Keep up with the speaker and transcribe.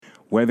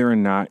whether or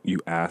not you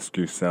ask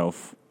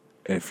yourself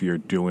if you're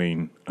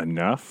doing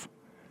enough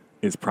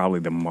is probably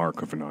the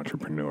mark of an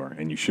entrepreneur.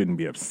 And you shouldn't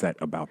be upset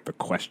about the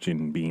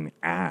question being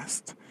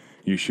asked.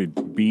 You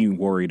should be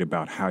worried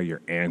about how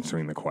you're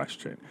answering the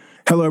question.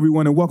 Hello,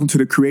 everyone, and welcome to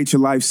the Create Your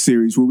Life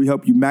series, where we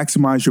help you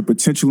maximize your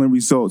potential and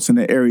results in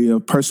the area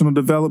of personal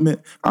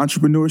development,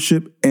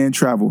 entrepreneurship, and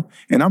travel.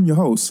 And I'm your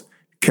host,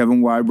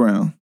 Kevin Y.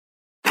 Brown.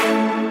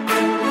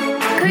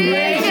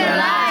 Create your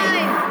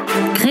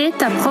life. Crée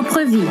ta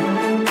propre vie.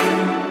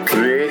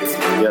 Create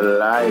your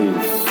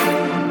life.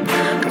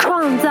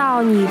 创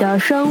造你的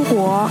生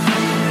活。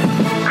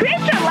 Create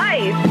your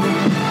life.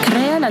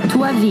 Crea la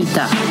tua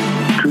vita.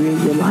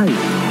 Create your life.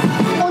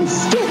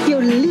 Ontsteek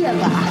your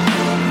lever.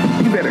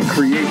 You better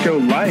create your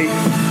life.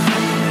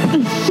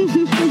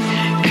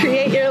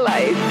 Create your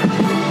life.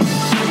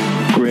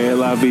 Create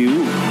la vie.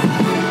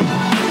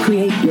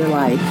 Create your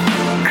life.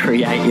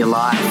 Create your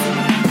life.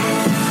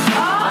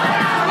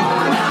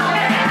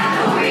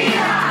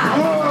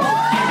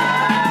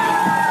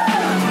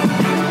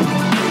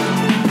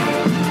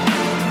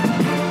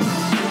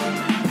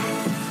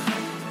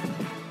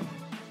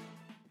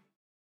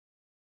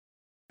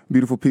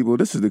 Beautiful people,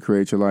 this is the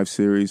Create Your Life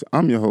series.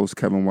 I'm your host,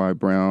 Kevin Y.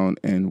 Brown,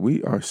 and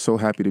we are so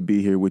happy to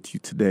be here with you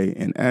today.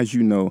 And as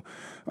you know,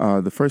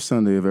 the first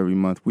Sunday of every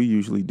month, we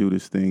usually do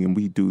this thing, and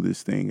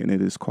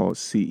it is called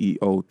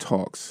CEO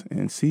Talks.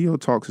 And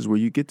CEO Talks is where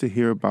you get to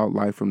hear about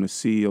life from the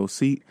CEO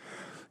seat,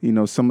 you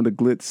know, some of the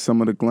glitz, some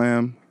of the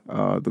glam,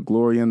 the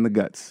glory and the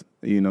guts,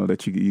 you know,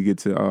 that you get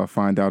to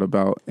find out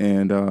about.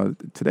 And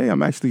today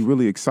I'm actually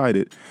really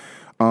excited.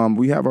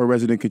 We have our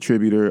resident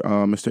contributor,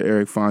 Mr.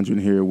 Eric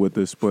Fondren, here with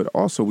us, but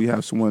also we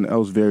have someone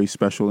else very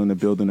special in the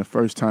building, a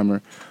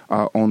first-timer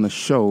on the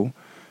show,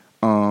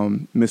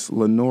 Miss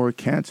Lenore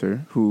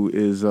Cantor, who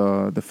is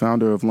the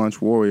founder of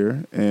Lunch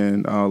Warrior.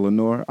 And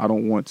Lenore, I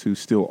don't want to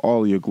steal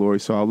all of your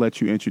glory, so I'll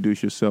let you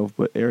introduce yourself,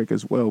 but Eric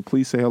as well.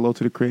 Please say hello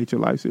to the Create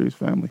Your Life series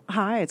family.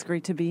 Hi, it's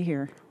great to be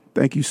here.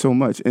 Thank you so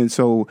much. And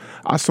so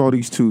I saw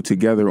these two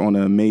together on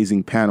an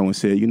amazing panel and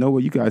said, you know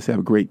what, you guys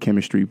have great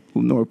chemistry.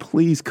 Lenore,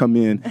 please come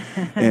in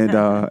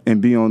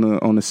and be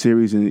on the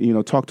series and, you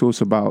know, talk to us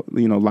about,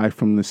 you know, life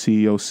from the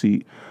CEO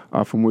seat,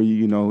 from where,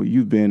 you know,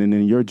 you've been and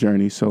in your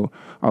journey. So,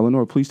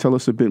 Lenore, please tell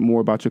us a bit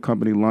more about your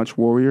company, Lunch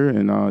Warrior,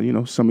 and, you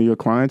know, some of your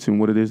clients and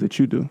what it is that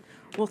you do.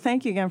 Well,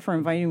 thank you again for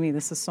inviting me.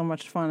 This is so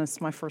much fun.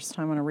 It's my first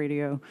time on a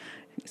radio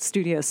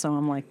studio, so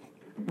I'm like,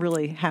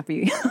 really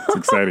happy. It's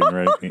exciting,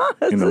 right?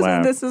 In the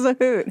lab. This is a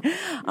hoot.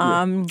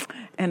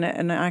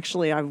 And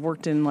actually, I've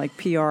worked in like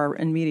PR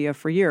and media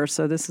for years,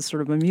 so this is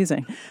sort of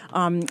amusing.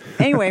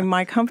 Anyway,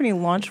 my company,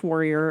 Launch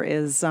Warrior,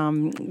 is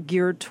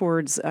geared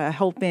towards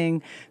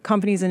helping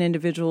companies and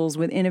individuals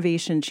with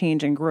innovation,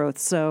 change, and growth.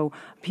 So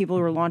people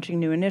who are launching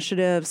new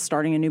initiatives,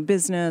 starting a new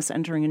business,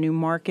 entering a new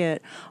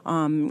market.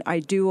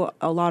 I do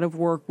a lot of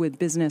work with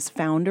business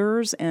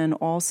founders and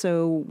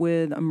also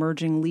with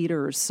emerging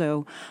leaders.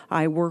 So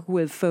I work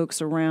with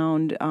folks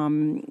around,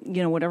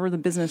 you know, whatever the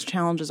business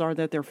challenges are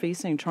that they're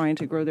facing, trying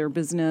to grow their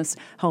business,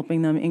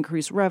 helping them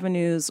increase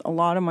revenues. A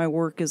lot of my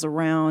work is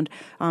around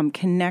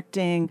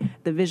connecting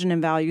the vision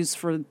and values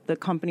for the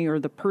company or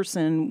the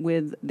person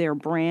with their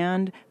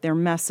brand, their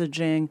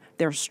messaging,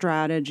 their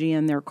strategy,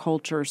 and their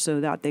culture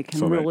so that they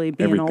can really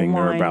be in alignment. Everything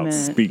they're about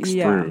speaks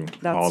through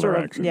all their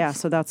actions. Yeah,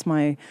 so that's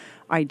my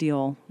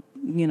ideal,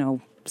 you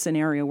know,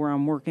 scenario where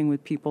I'm working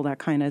with people that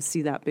kind of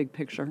see that big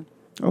picture.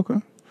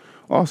 Okay.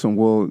 Awesome.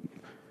 Well,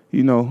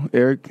 you know,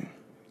 Eric,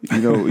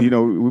 you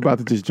know, we're about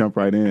to just jump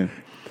right in.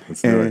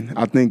 And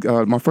I think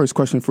my first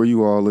question for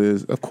you all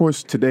is, of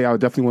course, today I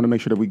definitely want to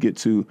make sure that we get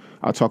to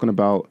talking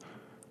about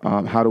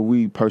how do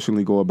we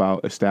personally go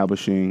about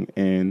establishing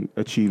and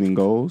achieving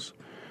goals,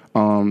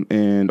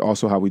 and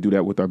also how we do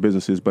that with our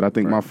businesses. But I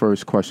think my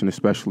first question,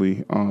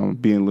 especially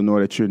being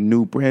Lenore, that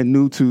you're brand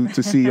new to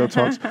CEO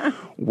Talks,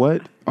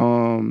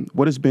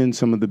 what has been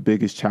some of the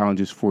biggest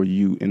challenges for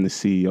you in the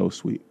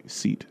CEO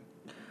seat?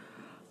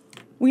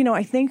 Well, you know,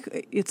 I think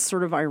it's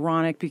sort of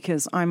ironic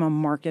because I'm a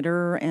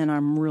marketer and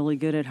I'm really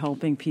good at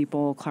helping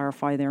people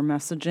clarify their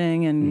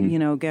messaging and, you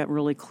know, get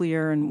really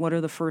clear. And what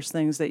are the first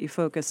things that you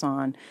focus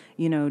on?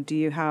 You know, do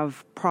you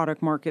have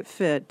product market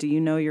fit? Do you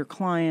know your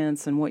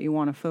clients and what you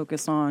want to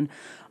focus on?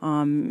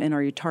 And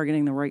are you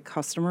targeting the right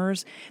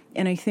customers?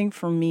 And I think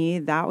for me,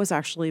 that was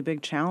actually a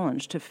big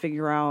challenge to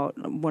figure out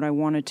what I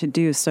wanted to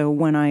do. So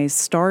when I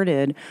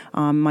started,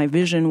 my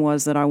vision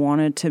was that I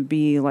wanted to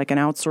be like an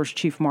outsourced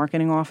chief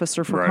marketing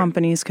officer for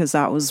companies because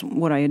that was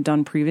what I had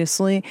done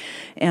previously.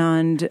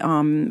 And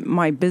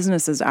my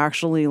business has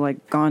actually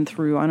like gone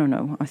through, I don't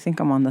know, I think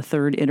I'm on the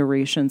third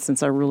iteration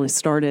since I really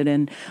started.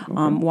 And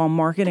while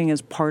marketing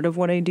is part of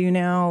what I do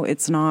now,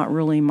 it's not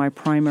really my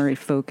primary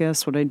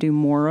focus. What I do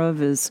more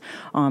of is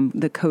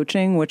the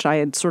coaching, which I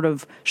had sort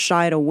of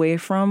shied away away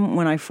from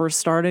when I first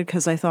started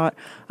because I thought,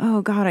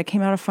 oh God, I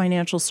came out of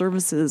financial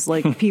services.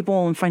 Like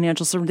people in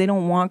financial services, they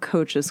don't want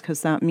coaches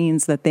because that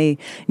means that they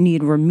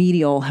need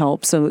remedial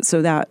help. So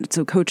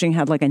coaching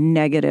had like a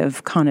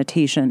negative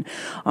connotation.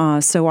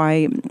 So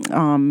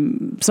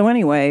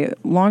anyway,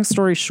 long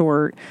story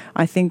short,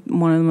 I think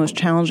one of the most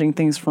challenging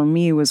things for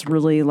me was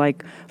really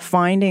like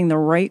finding the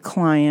right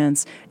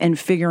clients and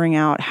figuring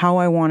out how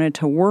I wanted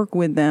to work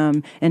with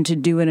them and to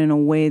do it in a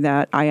way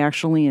that I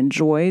actually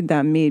enjoyed,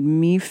 that made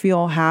me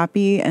feel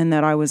happy and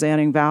that I was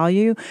adding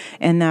value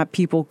and that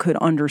people could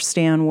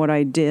understand what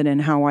I did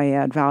and how I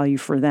add value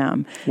for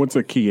them. What's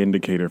a key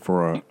indicator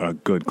for a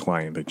good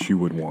client that you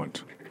would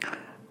want?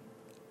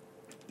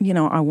 You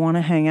know, I want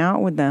to hang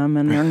out with them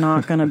and they're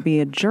not going to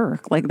be a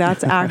jerk. Like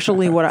that's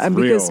actually what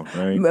because,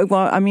 real, right?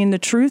 Well, I mean, the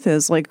truth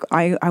is like,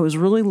 I was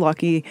really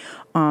lucky.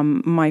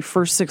 My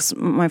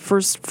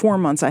first 4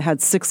 months, I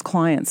had 6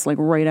 clients like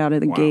right out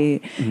of the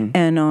gate.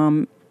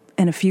 Mm-hmm.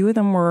 And a few of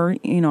them were,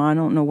 you know, I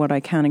don't know what I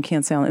can and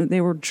can't say.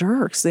 They were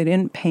jerks. They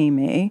didn't pay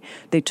me.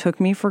 They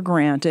took me for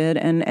granted.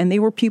 And they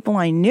were people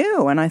I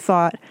knew. And I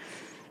thought,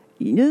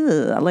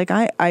 like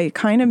I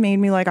kind of made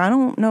me like, I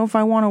don't know if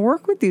I want to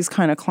work with these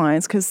kind of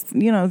clients because,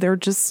 you know, they're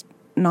just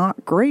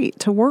not great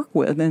to work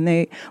with. And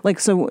they like,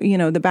 so, you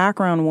know, the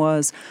background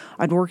was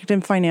I'd worked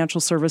in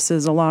financial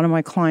services. A lot of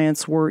my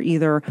clients were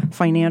either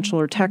financial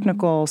or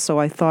technical. So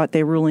I thought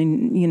they really,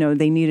 you know,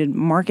 they needed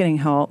marketing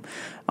help.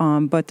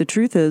 But the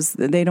truth is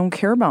that they don't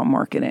care about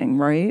marketing,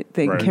 right?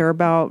 They care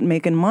about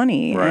making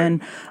money.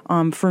 Right.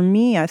 And for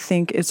me, I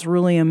think it's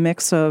really a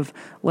mix of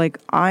like,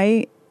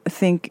 I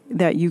think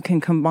that you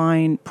can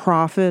combine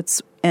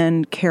profits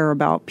and care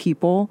about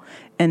people.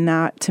 And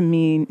that to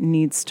me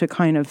needs to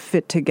kind of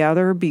fit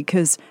together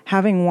because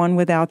having one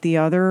without the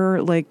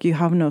other, like you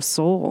have no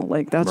soul.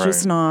 Like that's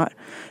just not,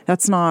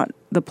 that's not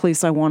the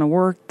place I want to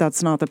work.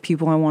 That's not the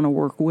people I want to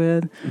work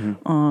with.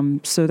 Mm-hmm.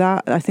 So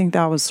that, I think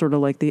that was sort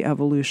of like the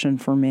evolution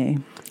for me.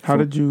 How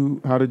did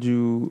you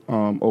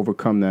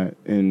overcome that?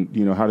 And,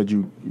 you know, how did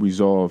you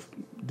resolve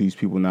these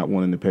people not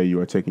wanting to pay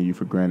you or taking you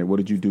for granted? What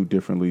did you do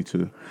differently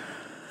to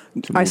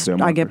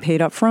I get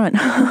paid up front.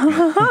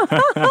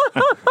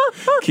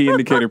 Key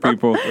indicator,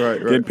 people.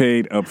 Right. Get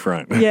paid up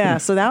front. Yeah,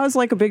 so that was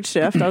like a big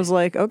shift. I was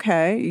like,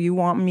 okay, you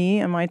want me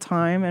and my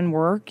time and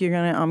work. You're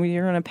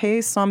gonna pay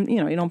some.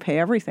 You know, you don't pay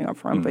everything up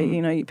front, but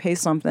you know, you pay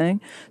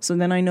something. So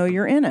then I know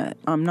you're in it.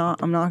 I'm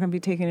not gonna be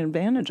taken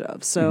advantage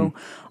of. So,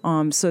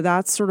 so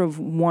that's sort of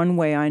one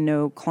way I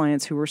know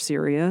clients who are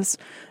serious.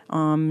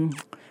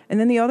 And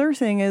then the other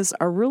thing is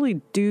I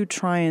really do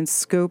try and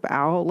scope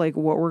out like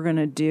what we're going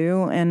to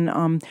do. And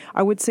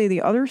I would say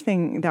the other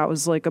thing that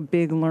was like a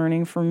big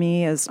learning for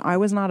me is I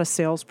was not a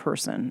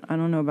salesperson. I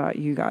don't know about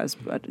you guys,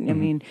 but I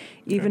mean,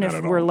 even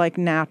if we're like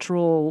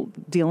natural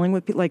dealing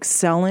with like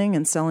selling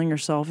and selling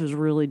yourself is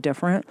really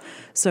different.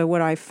 So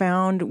what I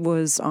found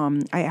was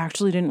I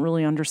actually didn't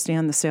really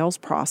understand the sales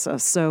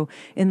process. So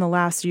in the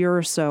last year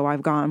or so,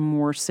 I've gotten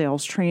more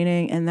sales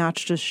training and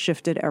that's just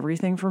shifted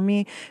everything for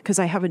me because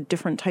I have a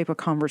different type of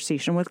conversation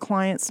with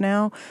clients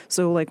now.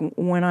 So like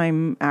when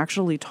I'm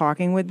actually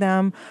talking with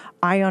them,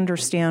 I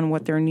understand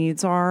what their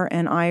needs are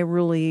and I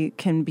really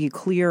can be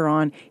clear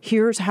on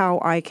here's how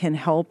I can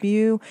help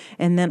you.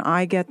 And then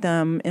I get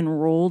them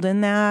enrolled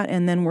in that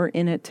and then we're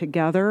in it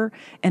together.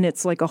 And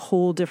it's like a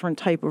whole different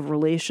type of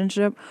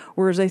relationship.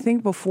 Whereas I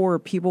think before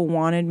people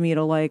wanted me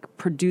to like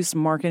produce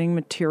marketing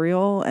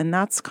material and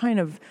that's kind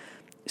of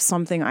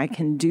something I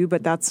can do,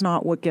 but that's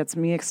not what gets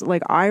me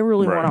like I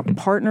really want to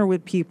partner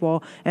with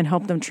people and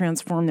help them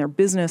transform their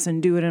business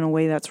and do it in a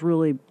way that's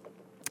really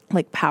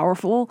like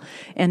powerful.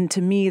 And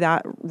to me,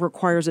 that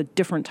requires a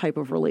different type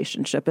of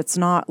relationship. It's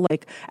not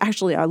like,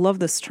 actually, I love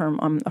this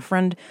term. A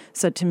friend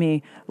said to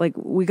me, like,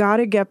 we got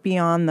to get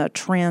beyond the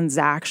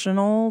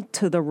transactional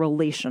to the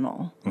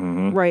relational,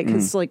 right?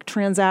 Because like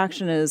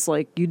transaction is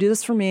like, you do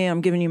this for me,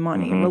 I'm giving you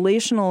money.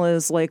 Relational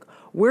is like,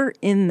 we're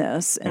in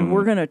this and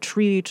we're going to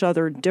treat each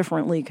other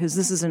differently because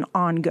this is an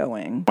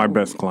ongoing. My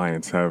best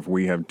clients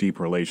we have deep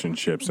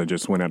relationships. I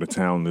just went out of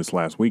town this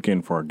last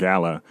weekend for a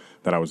gala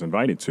that I was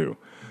invited to.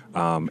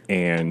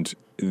 And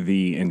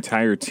the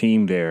entire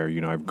team there,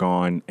 you know, I've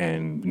gone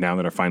and now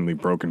that I've finally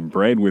broken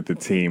bread with the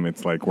team,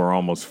 it's like we're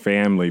almost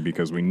family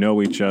because we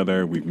know each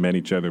other. We've met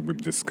each other. We've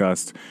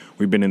discussed.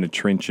 We've been in the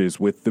trenches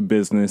with the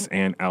business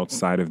and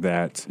outside of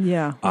that.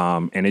 Yeah.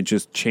 And it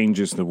just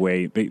changes the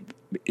way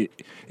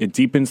it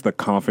deepens the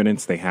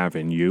confidence they have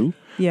in you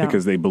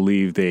because they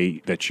believe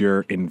that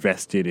you're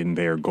invested in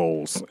their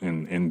goals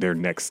and their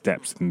next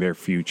steps and their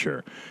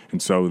future. And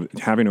so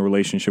having a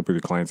relationship with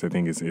your clients, I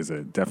think, is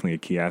definitely a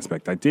key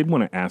aspect. I did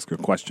want to ask a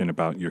question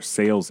about your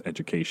sales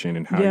education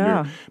and how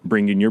you're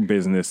bringing your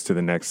business to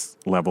the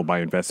next level by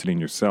investing in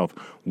yourself.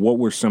 What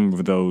were some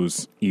of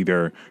those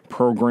either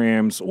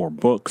programs or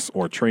books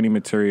or training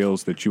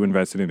materials that you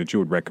invested in that you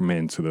would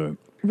recommend to the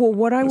Well,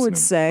 what I would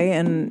say,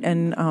 and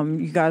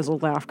you guys will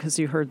laugh because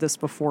you heard this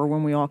before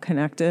when we all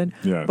connected.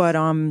 Yes. But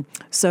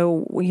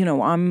so you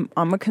know, I'm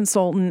a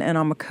consultant and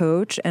I'm a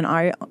coach, and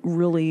I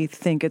really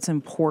think it's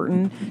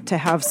important to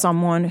have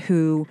someone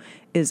who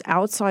is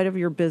outside of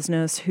your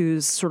business,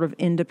 who's sort of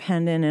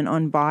independent and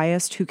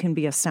unbiased, who can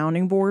be a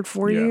sounding board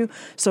for you.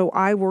 So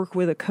I work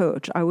with a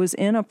coach. I was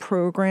in a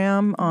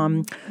program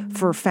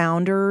for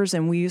founders,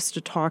 and we used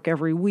to talk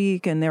every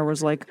week, and there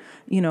was like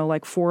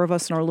 4 of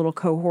us in our little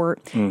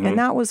cohort, and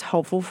that was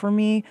helpful for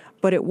me,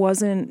 but it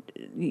wasn't,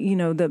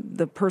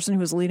 the person who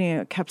was leading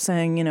it kept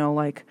saying,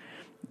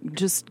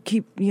 just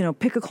keep,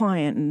 pick a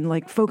client and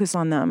like focus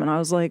on them. And I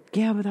was like,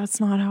 yeah, but that's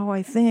not how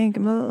I think.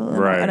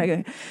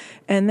 Right.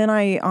 And then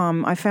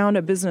I found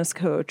a business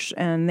coach,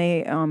 and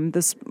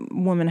this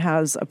woman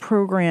has a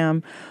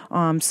program.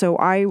 So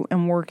I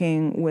am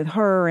working with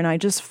her, and I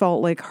just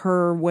felt like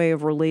her way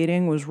of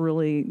relating was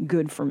really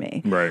good for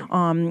me. Right.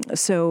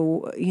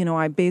 So,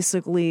 I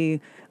basically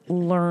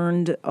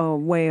learned a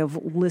way of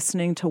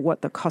listening to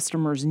what the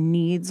customer's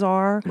needs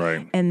are,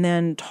 right, and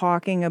then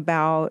talking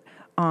about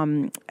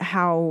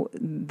how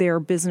their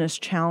business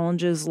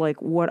challenges,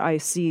 like what I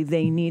see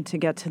they need to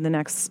get to the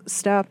next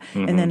step,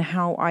 and then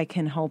how I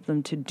can help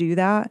them to do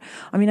that.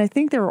 I mean, I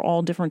think there are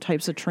all different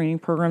types of training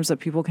programs that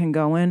people can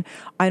go in.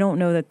 I don't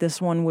know that this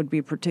one would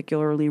be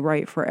particularly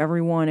right for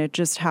everyone. It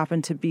just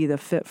happened to be the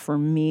fit for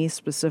me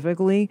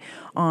specifically.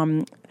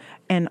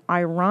 And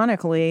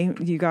ironically,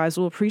 you guys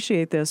will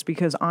appreciate this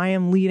because I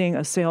am leading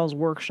a sales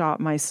workshop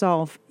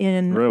myself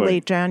in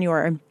late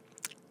January.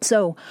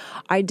 So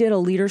I did a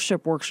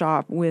leadership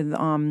workshop with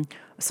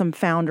some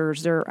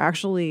founders. They're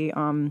actually,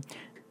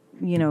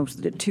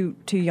 two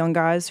young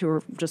guys who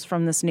are just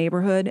from this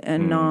neighborhood,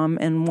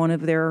 and one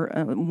of their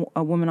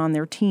a woman on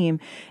their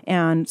team.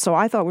 And so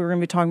I thought we were going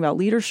to be talking about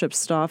leadership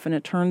stuff, and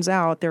it turns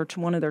out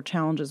one of their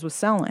challenges was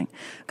selling,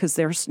 because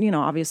they're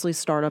obviously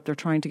startup. They're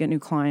trying to get new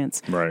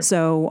clients. Right.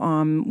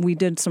 So we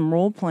did some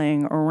role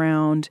playing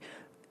around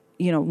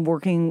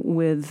working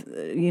with,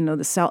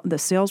 the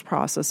sales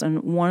process.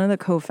 And one of the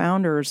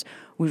co-founders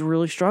was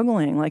really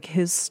struggling. Like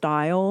his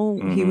style,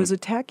 he was a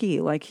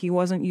techie, like he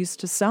wasn't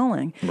used to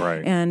selling.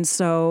 Right. And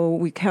so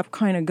we kept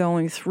kind of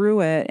going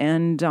through it.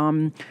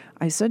 And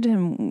I said to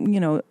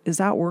him, is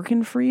that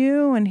working for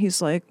you? And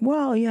he's like,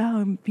 well, yeah,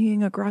 I'm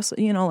being aggressive,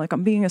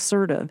 I'm being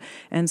assertive.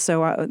 And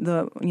so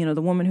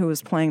the woman who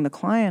was playing the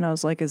client, I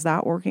was like, is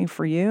that working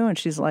for you? And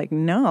she's like,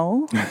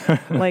 no,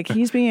 like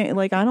he's being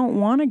like, I don't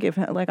want to give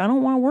him, like, I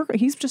don't want to work.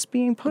 He's just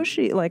being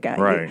pushy. Like,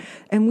 right.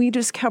 And we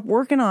just kept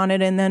working on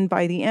it. And then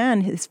by the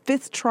end, his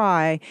 5th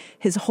try,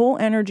 his whole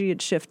energy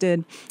had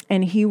shifted,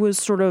 and he was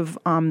sort of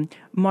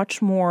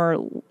much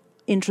more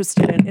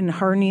interested in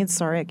her needs.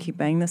 Sorry, I keep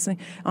banging this thing.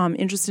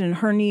 Interested in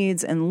her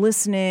needs and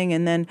listening,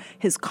 and then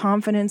his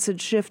confidence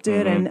had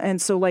shifted, and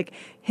so like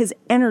his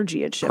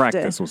energy had shifted.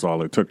 Practice was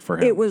all it took for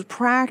him. It was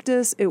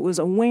practice. It was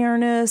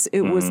awareness.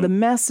 It was the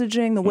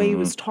messaging, the way he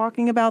was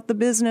talking about the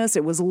business.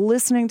 It was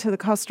listening to the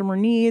customer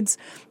needs.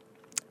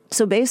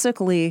 So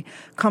basically,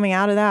 coming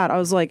out of that, I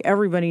was like,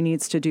 everybody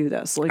needs to do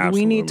this. Like, Absolutely.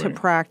 we need to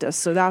practice.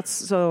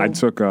 So I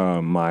took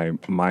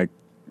my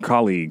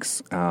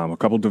colleagues, a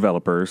couple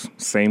developers,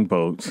 same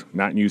boat,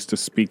 not used to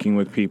speaking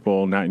with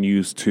people, not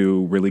used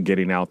to really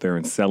getting out there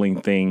and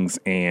selling things.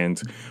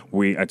 And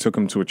I took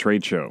them to a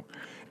trade show.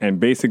 And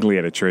basically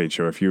at a trade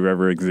show, if you've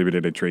ever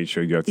exhibited a trade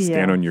show, you have to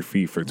stand on your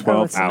feet for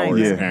 12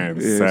 hours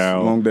and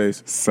sell, long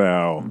days.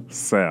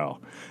 sell.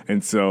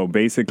 And so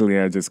basically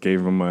I just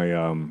gave them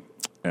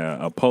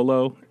a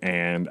polo,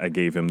 and I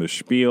gave him the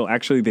spiel.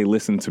 Actually, they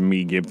listened to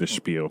me give the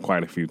spiel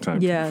quite a few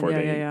times before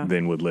they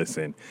then would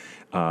listen.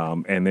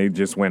 And they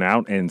just went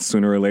out, and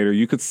sooner or later,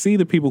 you could see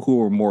the people who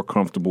were more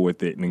comfortable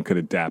with it and could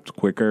adapt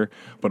quicker.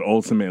 But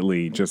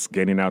ultimately, just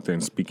getting out there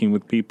and speaking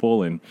with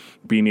people and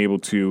being able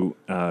to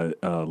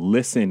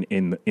listen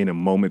in a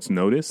moment's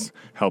notice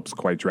helps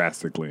quite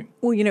drastically.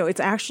 Well, it's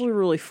actually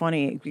really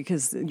funny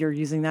because you're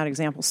using that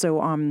example. So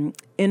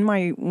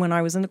when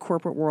I was in the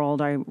corporate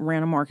world, I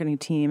ran a marketing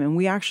team, and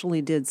we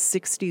actually did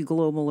 60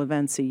 global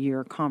events a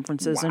year,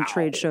 conferences and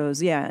trade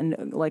shows. Yeah,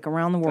 and like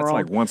around the world. That's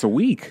like once a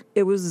week.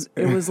 It was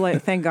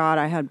like, thank God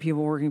I had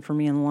people working for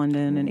me in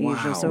London and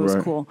Asia, so it was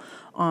cool.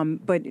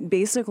 But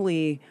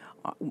basically,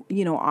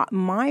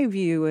 my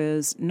view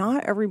is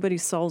not everybody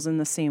sells in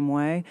the same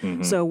way.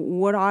 So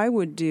what I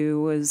would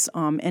do is,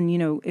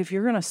 if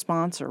you're going to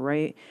sponsor,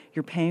 right,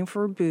 you're paying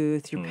for a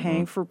booth, you're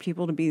paying for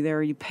people to be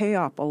there, you pay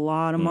up a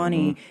lot of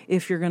money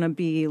if you're going to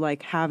be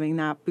like having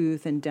that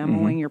booth and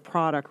demoing your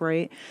product,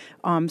 right?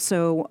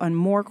 So a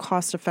more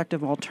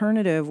cost-effective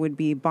alternative would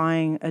be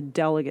buying a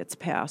delegate's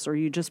pass, or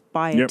you just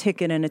buy a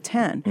ticket and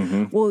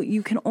attend. Well,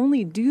 you can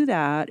only do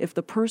that if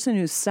the person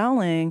who's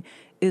selling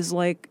is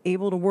like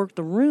able to work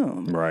the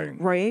room.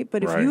 Right?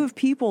 But if you have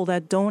people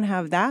that don't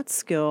have that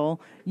skill,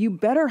 you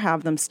better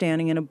have them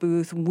standing in a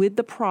booth with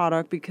the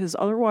product, because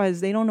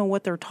otherwise they don't know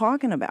what they're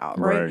talking about,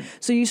 right?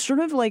 So you sort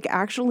of like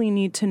actually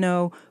need to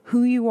know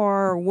who you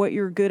are, what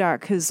you're good at,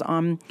 because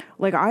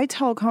like I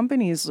tell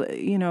companies,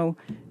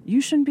 you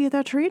shouldn't be at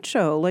that trade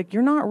show. Like,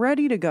 you're not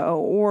ready to go.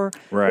 Or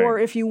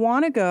if you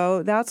want to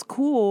go, that's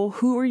cool.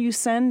 Who are you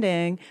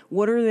sending?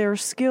 What are their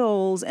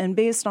skills? And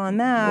based on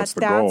that,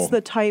 that's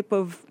the type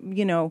of,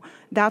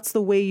 that's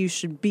the way you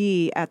should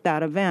be at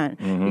that event.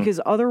 Because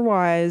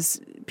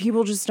otherwise,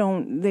 people just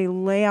don't, they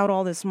lay out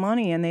all this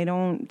money and they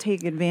don't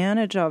take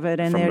advantage of it.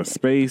 And From the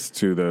space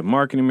to the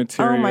marketing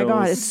materials. oh my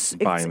God, it's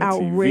buying the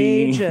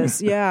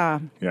outrageous. TV. Yeah.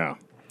 Yeah.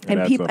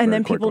 And adds people, up and very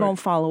then people quickly. don't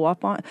follow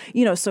up on,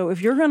 so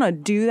if you're going to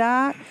do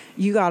that,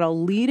 you got to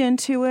lead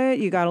into it.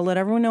 You got to let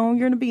everyone know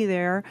you're going to be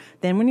there.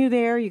 Then when you're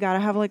there, you got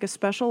to have like a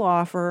special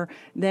offer.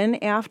 Then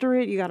after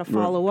it, you got to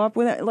follow up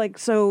with it. Like,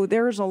 so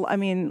there's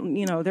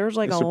there's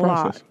like It's a a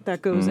lot process.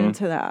 that goes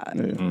into that.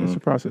 Yeah, it's a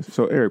process.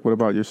 So, Eric, what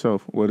about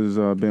yourself? What has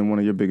been one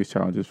of your biggest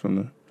challenges from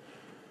the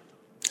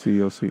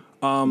CEO seat?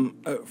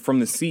 From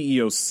the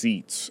CEO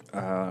seats,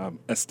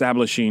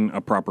 establishing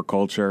a proper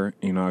culture.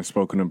 I've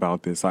spoken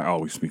about this. I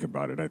always speak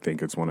about it. I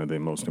think it's one of the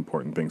most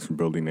important things for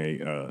building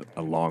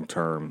a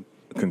long-term,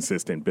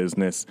 consistent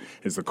business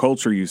is the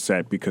culture you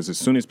set, because as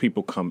soon as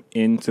people come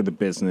into the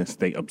business,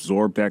 they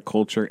absorb that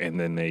culture and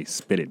then they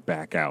spit it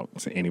back out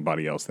to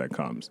anybody else that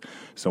comes.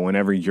 So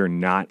whenever you're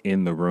not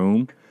in the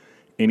room,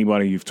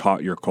 anybody you've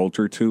taught your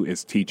culture to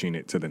is teaching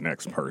it to the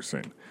next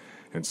person.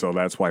 And so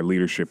that's why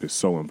leadership is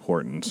so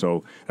important.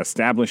 So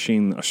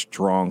establishing a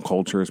strong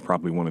culture is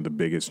probably one of the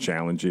biggest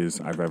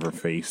challenges I've ever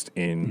faced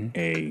in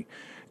a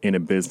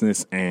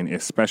business, and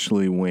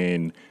especially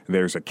when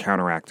there's a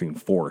counteracting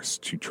force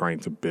to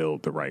trying to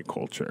build the right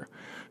culture.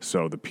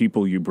 So the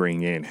people you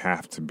bring in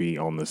have to be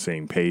on the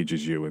same page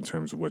as you in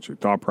terms of what your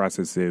thought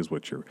process is,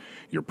 what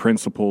your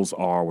principles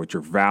are, what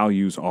your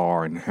values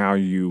are, and how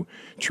you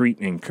treat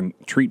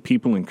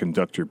people and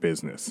conduct your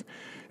business.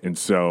 And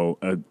so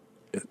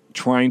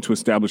trying to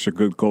establish a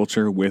good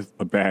culture with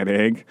a bad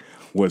egg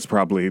was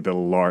probably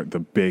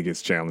the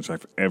biggest challenge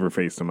I've ever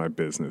faced in my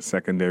business.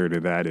 Secondary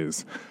to that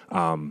is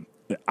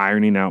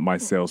ironing out my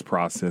sales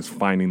process,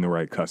 finding the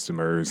right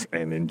customers,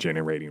 and then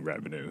generating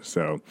revenue.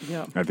 So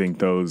I think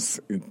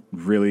those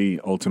really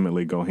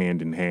ultimately go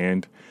hand in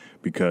hand,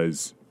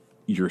 because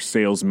your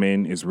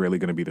salesman is really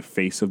going to be the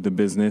face of the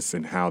business,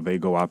 and how they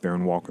go out there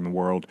and walk in the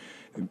world.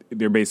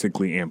 They're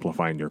basically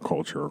amplifying your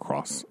culture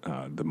across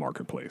the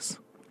marketplace.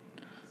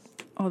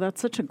 Oh,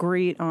 that's such a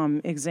great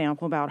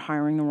example about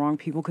hiring the wrong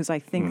people, because I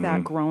think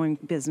that growing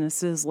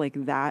businesses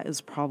like that is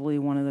probably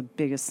one of the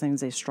biggest things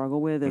they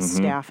struggle with is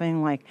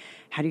staffing. Like,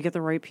 how do you get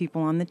the right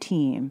people on the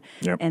team?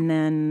 Yep. And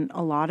then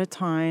a lot of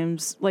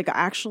times, like,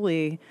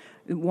 actually,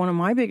 one of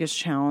my biggest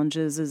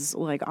challenges is,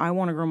 like, I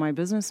want to grow my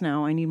business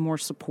now. I need more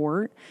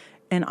support.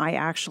 And I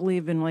actually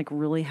have been, like,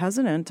 really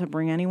hesitant to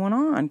bring anyone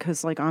on,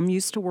 because, like, I'm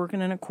used to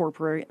working in a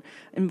corporate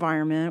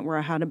environment where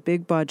I had a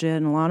big budget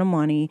and a lot of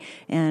money.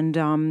 And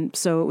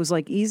so it was,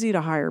 like, easy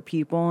to hire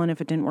people. And if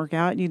it didn't work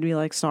out, you'd be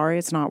like, sorry,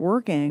 it's not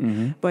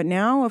working. But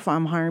now if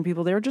I'm hiring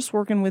people, they're just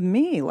working with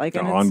me. Like, The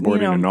and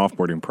onboarding and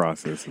offboarding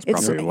process is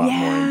probably a lot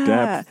more in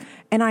depth.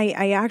 And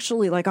I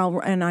actually, like, I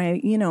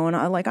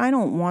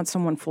don't want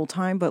someone full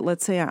time, but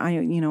let's say I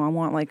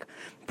want, like,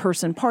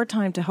 person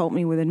part-time to help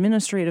me with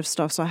administrative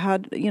stuff. So I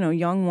had,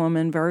 young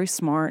woman, very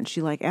smart, and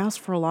she, like, asked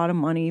for a lot of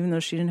money even though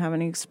she didn't have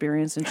any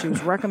experience, and she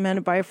was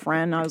recommended by a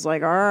friend. I was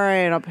like, all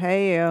right, I'll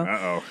pay you.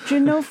 Uh-oh. She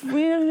had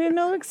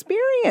no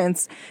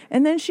experience.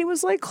 And then she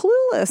was, like,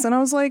 clueless. And I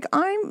was like,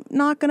 I'm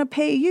not going to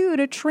pay you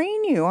to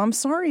train you. I'm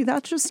sorry.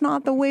 That's just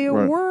not the way it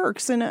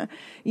works. And,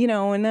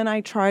 and then I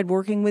tried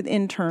working with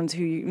interns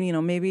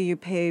who, maybe you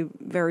pay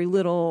very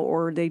little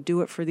or they do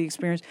it for the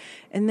experience.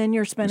 And then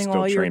you're spending You're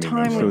still all your training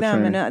time them. with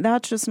them. And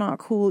that's just not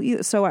cool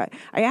either. So I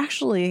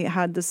actually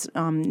had this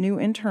new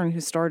intern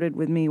who started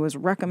with me, was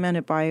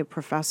recommended by a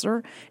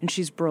professor, and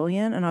she's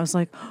brilliant. And I was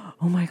like,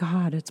 oh my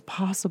God, it's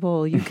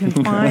possible. You can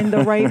find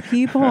the right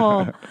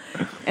people.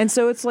 And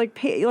so it's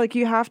like,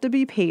 you have to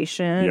be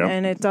patient,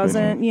 and it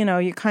doesn't,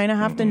 you kind of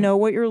have to know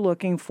what you're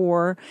looking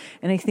for.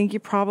 And I think you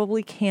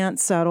probably can't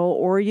settle,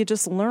 or you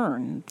just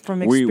learn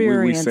from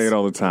experience. We say it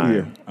all the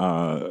time.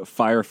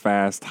 Fire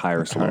fast,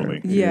 hire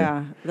slowly.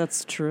 Yeah,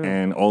 that's true.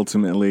 And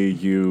ultimately,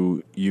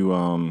 you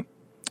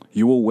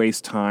will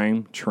waste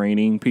time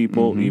training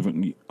people.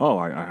 Even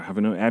I have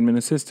an admin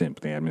assistant,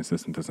 but the admin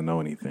assistant doesn't know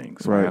anything,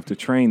 so I have to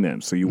train them.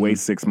 So you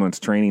waste 6 months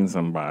training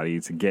somebody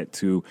to get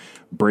to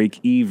break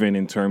even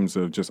in terms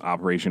of just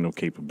operational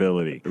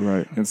capability.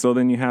 Right. And so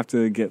then you have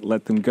to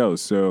let them go.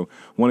 So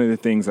one of the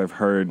things I've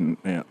heard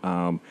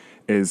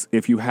is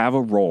if you have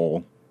a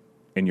role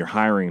and you're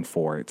hiring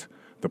for it,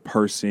 the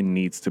person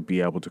needs to be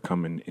able to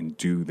come in and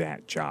do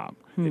that job.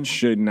 It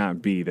should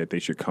not be that they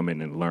should come in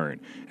and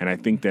learn. And I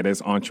think that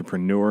as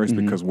entrepreneurs,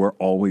 because we're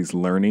always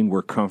learning,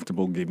 we're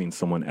comfortable giving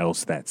someone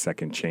else that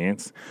second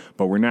chance.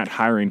 But we're not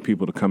hiring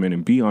people to come in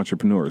and be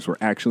entrepreneurs. We're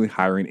actually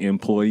hiring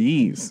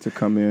employees to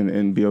come in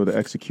and be able to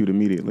execute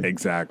immediately.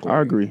 Exactly.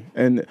 I agree.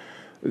 And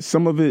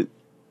some of it,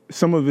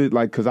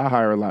 like, because I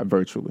hire a lot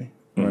virtually,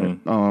 right?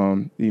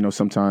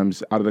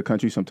 Sometimes out of the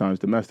country, sometimes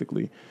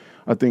domestically.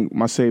 I think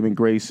my saving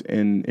grace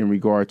in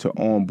regard to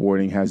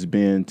onboarding has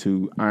been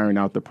to iron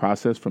out the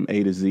process from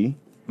A to Z.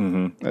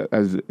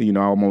 As you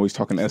know, I'm always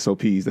talking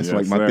SOPs. That's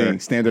like my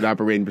thing, standard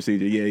operating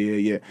procedure.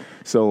 Yeah.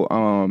 So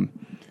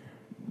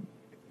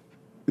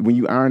when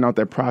you iron out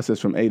that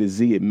process from A to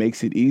Z, it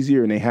makes it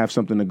easier, and they have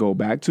something to go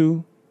back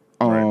to.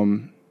 But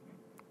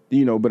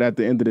at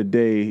the end of the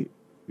day,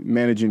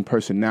 managing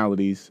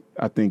personalities,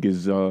 I think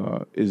is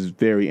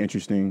very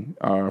interesting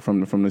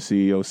from the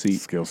CEO seat.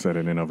 Skill set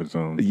in and of its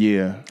own.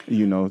 Yeah,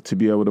 to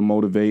be able to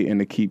motivate and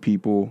to keep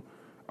people,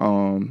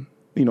 on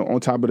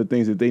top of the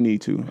things that they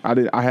need to.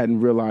 I hadn't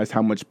realized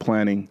how much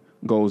planning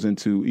goes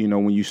into,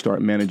 when you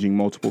start managing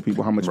multiple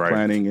people, how much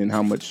planning and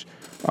how much,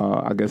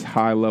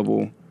 high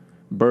level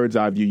bird's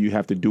eye view you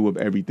have to do of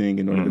everything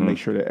in order to make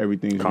sure that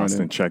everything's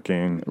constant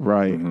check-in.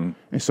 Right. And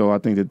so I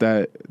think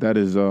that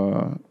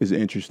is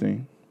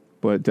interesting.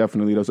 But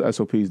definitely those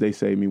SOPs, they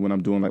save me when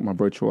I'm doing like my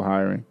virtual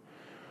hiring.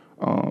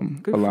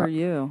 Good for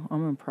you.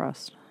 I'm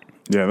impressed.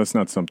 Yeah, that's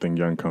not something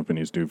young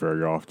companies do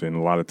very often.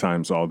 A lot of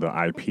times all the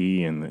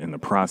IP and the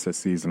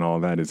processes and all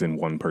that is in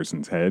one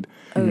person's head.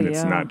 And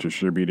it's not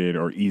distributed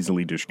or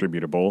easily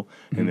distributable.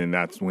 And then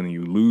that's when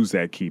you lose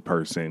that key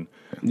person.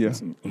 Yeah.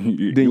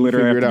 You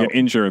literally have to get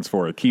insurance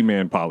for it, key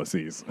man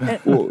policies.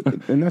 Well,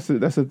 and that's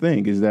the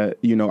thing is that,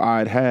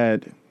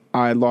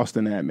 I had lost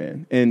an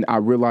admin. And I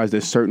realized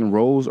that certain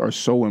roles are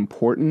so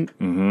important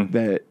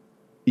that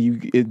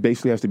it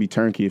basically has to be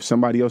turnkey. If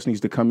somebody else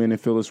needs to come in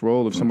and fill this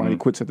role, if somebody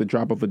quits at the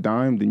drop of a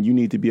dime, then you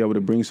need to be able to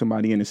bring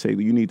somebody in and say,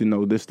 you need to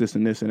know this, this,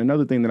 and this. And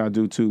another thing that I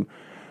do too,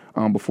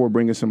 before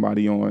bringing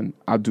somebody on,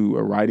 I do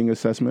a writing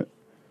assessment.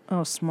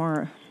 Oh,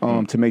 smart.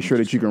 To make sure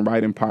that you can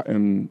write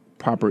in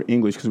proper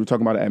English, because we're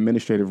talking about an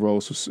administrative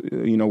role. So,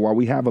 while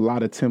we have a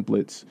lot of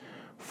templates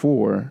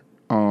for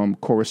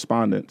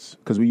correspondence,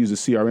 because we use a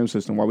CRM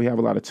system, while we have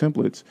a lot of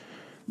templates,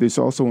 it's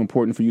also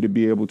important for you to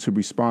be able to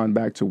respond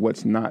back to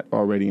what's not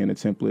already in a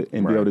template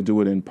and be able to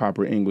do it in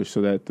proper English so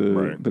that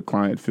the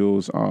client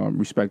feels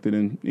respected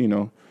and,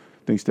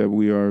 thinks that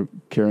we are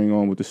carrying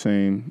on with the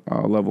same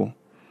level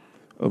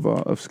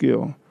of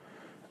skill.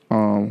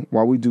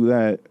 While we do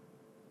that,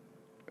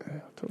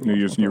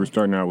 you were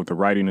starting out with the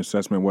writing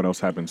assessment. What else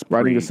happens?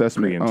 Writing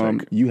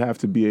assessment, you have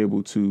to be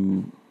able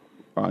to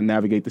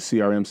navigate the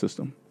CRM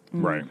system.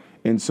 Right.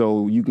 And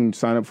so you can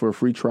sign up for a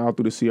free trial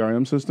through the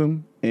CRM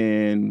system,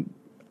 and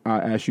I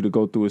ask you to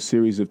go through a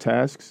series of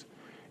tasks.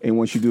 And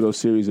once you do those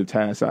series of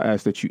tasks, I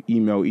ask that you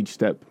email each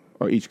step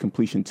or each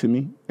completion to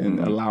me and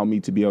allow me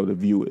to be able to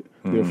view it.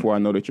 Therefore, I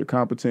know that you're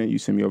competent. You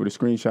send me over the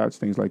screenshots,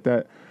 things like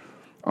that.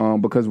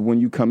 Because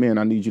when you come in,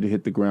 I need you to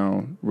hit the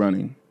ground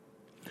running.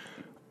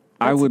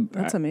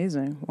 That's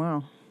amazing.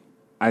 Wow.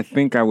 I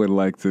think I would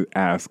like to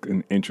ask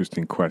an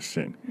interesting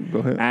question. Go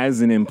ahead.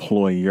 As an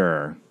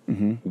employer,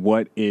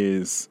 what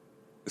is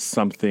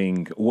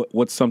something?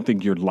 What's something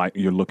you're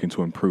looking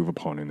to improve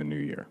upon in the new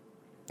year?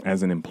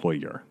 As an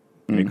employer,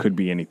 it could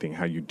be anything.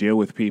 How you deal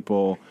with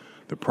people,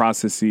 the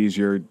processes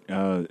you're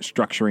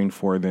structuring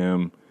for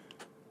them.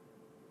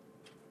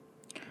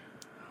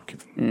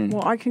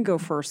 Well, I can go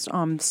first.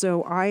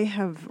 So I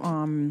have,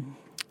 and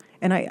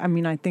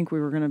I think we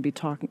were going to be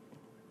talking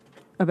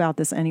about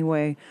this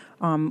anyway,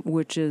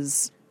 which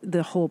is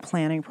the whole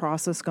planning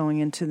process going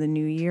into the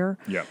new year.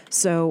 Yeah.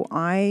 So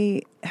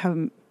I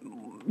have,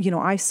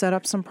 I set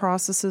up some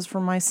processes for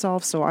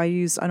myself. So I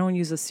don't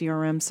use a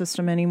CRM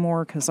system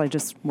anymore because I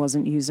just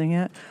wasn't using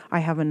it. I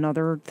have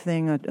another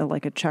thing,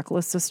 like a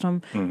checklist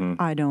system.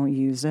 I don't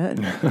use it,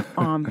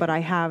 but I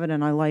have it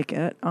and I like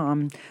it.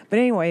 But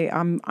anyway,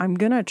 I'm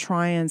gonna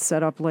try and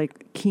set up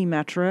like key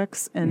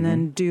metrics and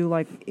then do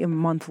like a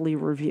monthly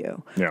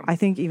review. Yeah. I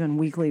think even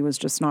weekly was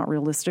just not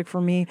realistic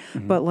for me.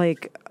 But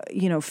like,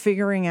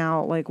 figuring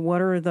out like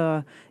what are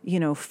the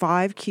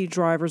 5 key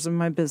drivers of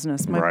my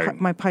business,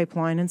 my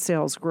pipeline and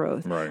sales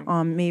growth.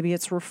 Right. Maybe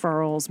it's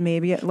referrals.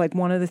 Maybe like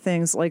one of the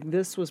things like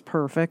this was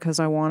perfect because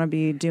I want to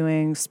be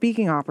doing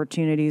speaking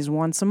opportunities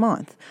once a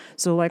month.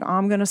 So like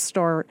I'm going to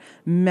start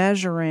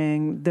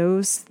measuring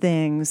those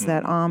things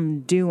that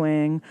I'm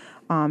doing,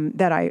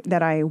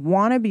 that I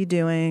want to be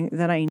doing,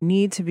 that I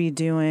need to be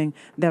doing,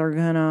 that are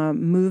going to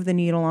move the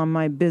needle on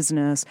my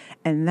business.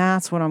 And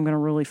that's what I'm going to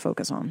really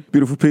focus on.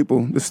 Beautiful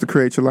people, this is the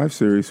Create Your Life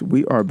series.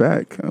 We are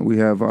back. We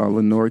have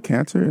Lenore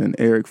Cantor and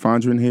Eric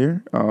Fondren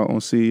here on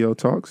CEO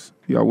Talks.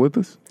 Y'all with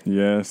us?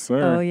 Yes,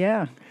 sir. Oh,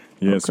 yeah.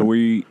 Yeah, so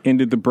we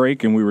ended the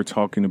break and we were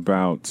talking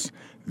about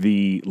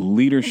the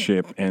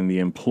leadership and the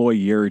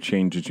employer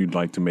changes you'd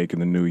like to make in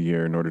the new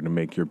year in order to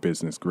make your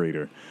business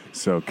greater.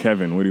 So,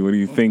 Kevin, what are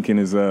you thinking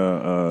is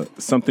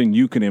something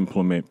you can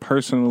implement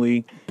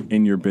personally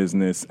in your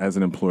business as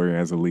an employer,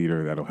 as a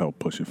leader, that'll help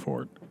push it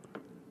forward?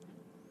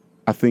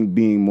 I think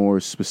being more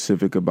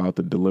specific about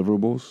the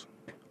deliverables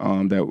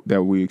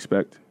that we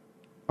expect.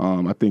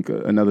 I think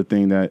another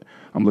thing that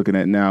I'm looking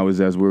at now is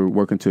as we're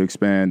working to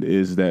expand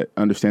is that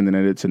understanding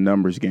that it's a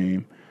numbers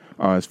game.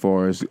 As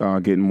far as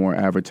getting more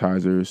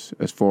advertisers,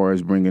 as far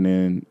as bringing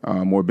in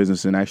more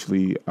business and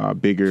actually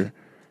bigger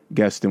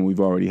guests than we've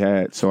already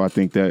had. So I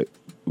think that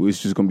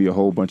it's just going to be a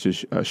whole bunch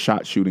of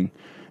shot shooting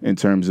in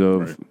terms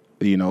of,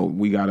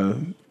 we got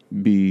to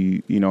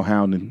be,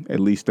 hounding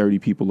at least 30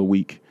 people a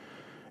week,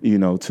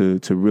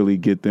 to really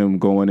get them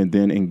going and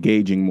then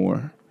engaging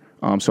more.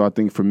 So I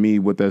think for me,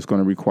 what that's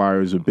going to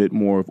require is a bit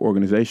more of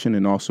organization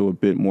and also a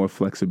bit more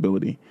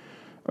flexibility.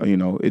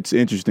 it's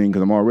interesting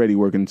because I'm already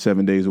working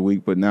 7 days a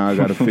week, but now I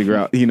got to figure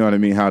out, you know what I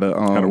mean, how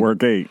to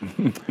work 8.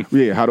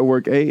 how to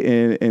work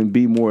 8 and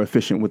be more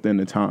efficient within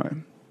the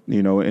time,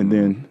 and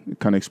then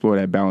kind of explore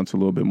that balance a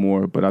little bit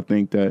more. But I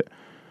think that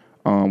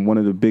one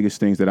of the biggest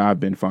things that I've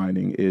been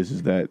finding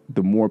is that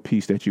the more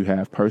peace that you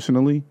have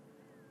personally,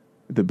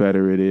 the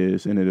better it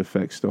is, and it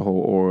affects the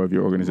whole aura of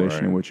your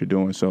organization and what you're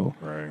doing. So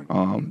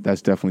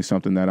that's definitely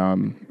something that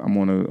I'm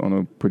on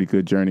a pretty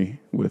good journey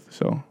with.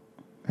 So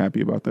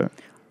happy about that.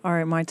 All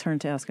right, my turn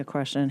to ask a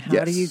question.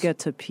 How do you get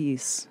to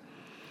peace?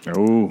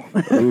 Oh,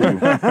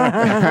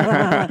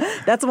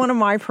 that's one of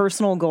my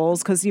personal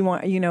goals because I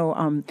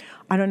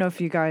don't know if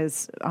you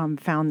guys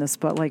found this,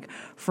 but like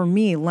for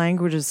me,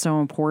 language is so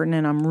important,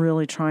 and I'm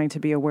really trying to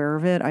be aware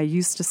of it. I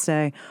used to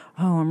say,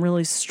 "Oh, I'm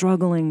really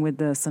struggling with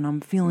this, and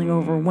I'm feeling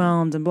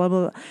overwhelmed," and blah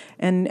blah blah.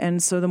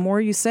 And so the more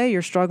you say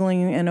you're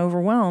struggling and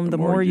overwhelmed, the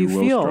more you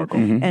feel.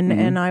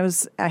 And I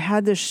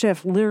had this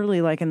shift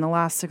literally like in the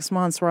last 6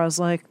 months where I was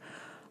like,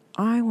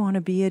 I want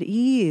to be at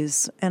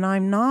ease, and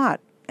I'm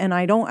not. And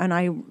I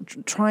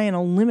try and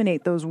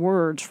eliminate those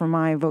words from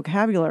my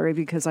vocabulary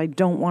because I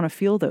don't want to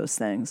feel those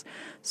things.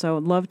 So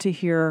I'd love to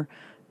hear,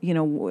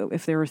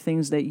 if there are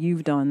things that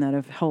you've done that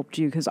have helped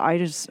you, because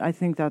I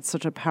think that's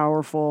such a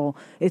powerful,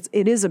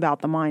 it is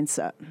about the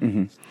mindset.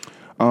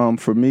 Mm-hmm.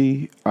 For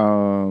me,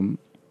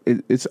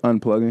 it's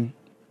unplugging.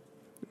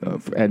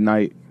 At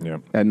night,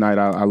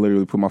 I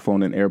literally put my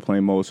phone in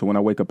airplane mode. So when I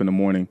wake up in the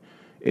morning,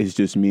 it's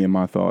just me and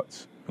my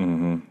thoughts.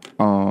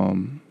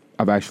 Mm-hmm.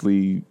 I've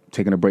actually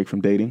taken a break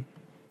from dating,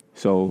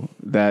 so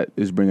that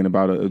is bringing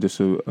about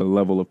a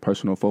level of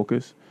personal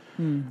focus.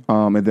 And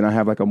then I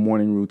have like a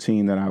morning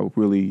routine that I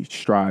really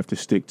strive to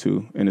stick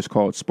to, and it's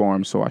called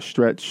SPARM. So I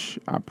stretch,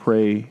 I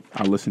pray,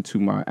 I listen to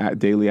my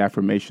daily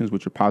affirmations,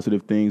 which are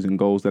positive things and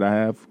goals that I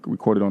have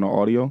recorded on the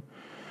audio.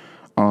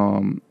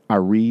 I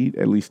read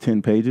at least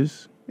 10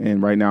 pages.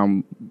 And right now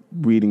I'm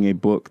reading a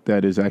book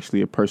that is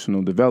actually a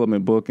personal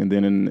development book. And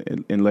then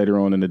in later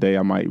on in the day,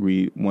 I might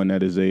read one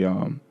that is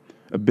a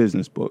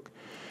business book.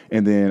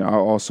 And then I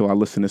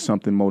listen to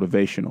something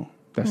motivational.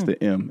 That's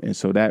the M. And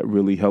so that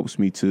really helps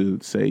me to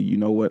say, you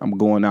know what, I'm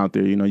going out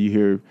there. You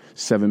hear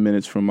 7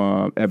 minutes from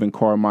Evan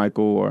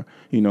Carmichael or,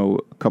 a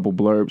couple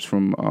blurbs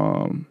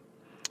from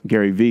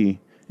Gary Vee,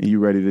 and you're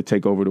ready to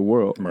take over the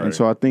world. Right. And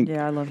so I think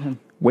I love him.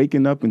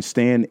 Waking up and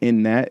staying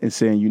in that and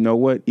saying, you know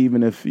what,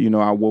 even if,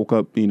 I woke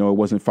up, it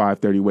wasn't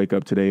 5:30 wake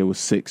up today, it was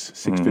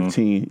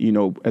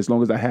 6:15, as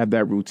long as I have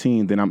that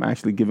routine, then I'm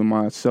actually giving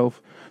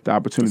myself the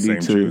opportunity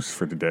the same juice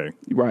for the day.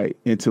 Right.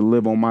 And to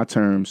live on my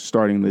terms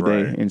starting the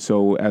day. And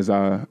so as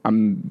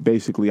I'm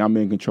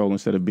in control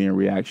instead of being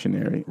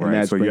reactionary. Right. And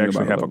that's so you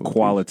actually have a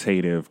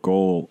qualitative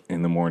goal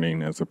in the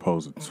morning as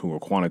opposed to a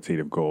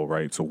quantitative goal,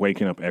 right? So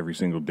waking up every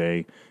single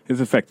day is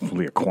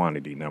effectively a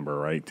quantity number,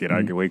 right? Did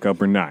I wake up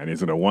or not?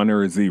 Is it a 1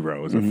 or a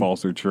 0? Is it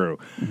false or true?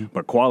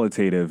 But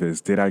qualitative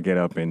is, did I get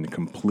up and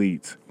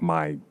complete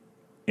my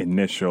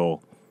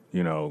initial,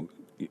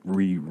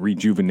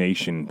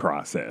 rejuvenation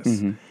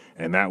process?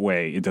 And that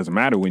way, it doesn't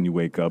matter when you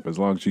wake up. As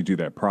long as you do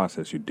that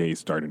process, your day's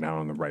starting out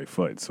on the right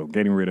foot. So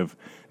getting rid of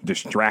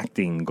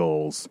distracting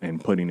goals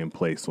and putting in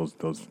place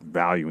those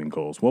valuing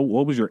goals.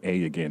 What was your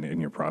A again in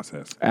your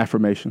process?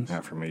 Affirmations.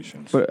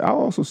 But I'll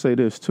also say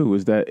this, too,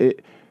 is that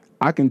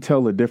I can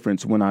tell the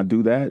difference when I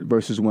do that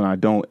versus when I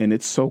don't. And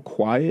it's so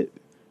quiet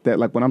that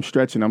like when I'm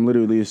stretching,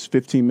 it's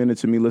 15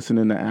 minutes of me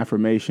listening to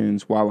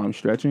affirmations while I'm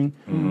stretching.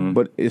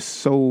 But it's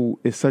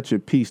such a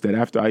piece that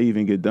after I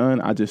even get done,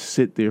 I just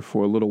sit there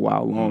for a little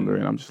while longer,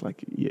 and I'm just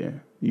like,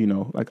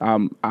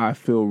 I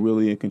feel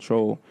really in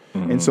control.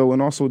 And so,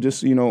 and also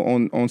just,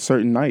 on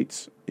certain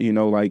nights,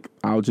 like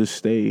I'll just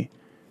stay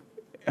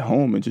at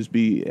home and just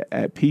be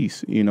at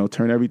peace,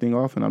 turn everything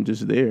off, and I'm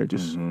just there,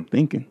 just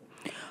thinking.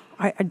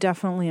 I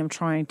definitely am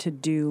trying to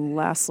do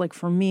less. Like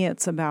for me,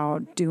 it's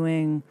about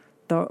doing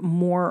the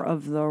more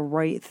of the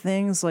right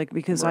things, like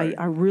because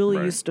I really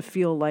used to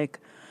feel like,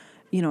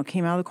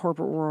 came out of the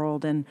corporate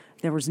world and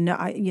there was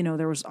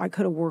I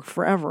could have worked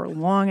forever,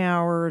 long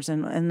hours,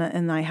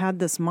 and I had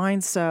this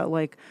mindset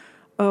like,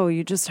 oh,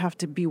 you just have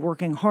to be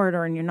working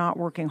harder and you're not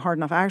working hard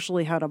enough. I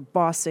actually had a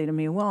boss say to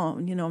me, well,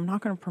 I'm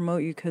not going to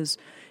promote you because,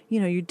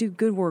 you do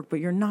good work,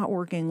 but you're not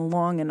working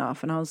long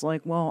enough. And I was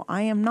like, well,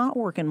 I am not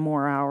working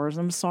more hours.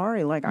 I'm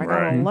sorry. Like I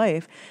got a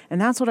life.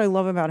 And that's what I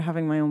love about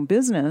having my own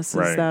business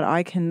is that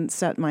I can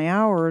set my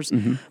hours.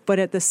 But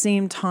at the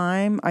same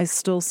time, I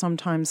still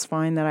sometimes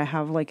find that I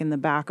have like in the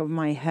back of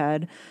my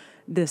head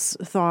this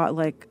thought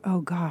like,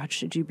 oh God,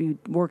 should you be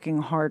working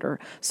harder?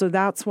 So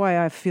that's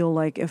why I feel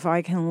like if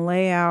I can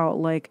lay out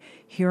like,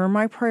 here are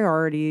my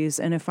priorities,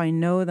 and if I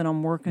know that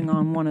I'm working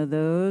on one of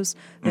those,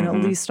 then at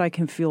least I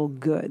can feel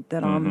good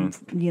that I'm,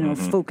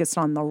 focused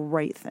on the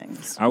right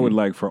things. I would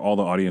like for all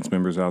the audience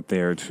members out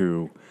there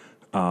to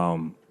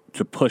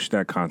push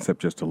that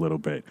concept just a little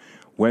bit.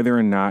 Whether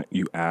or not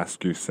you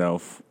ask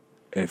yourself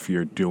if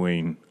you're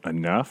doing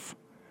enough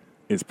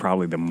is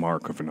probably the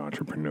mark of an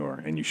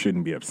entrepreneur, and you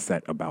shouldn't be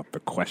upset about the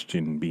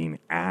question being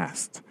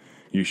asked.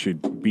 You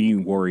should be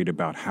worried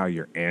about how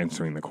you're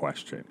answering the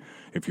question.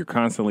 If you're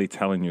constantly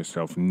telling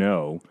yourself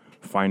no,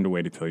 find a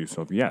way to tell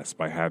yourself yes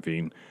by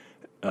having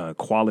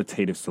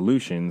qualitative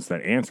solutions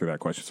that answer that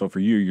question. So for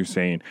you, you're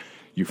saying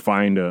you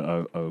find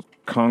a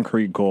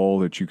concrete goal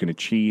that you can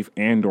achieve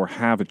and or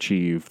have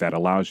achieved that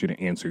allows you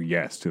to answer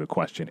yes to the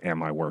question,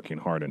 am I working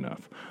hard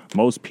enough?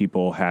 Most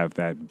people have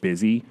that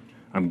busy,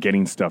 I'm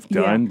getting stuff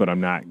done, but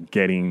I'm not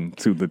getting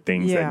to the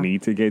things that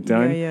need to get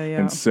done.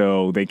 And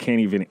so they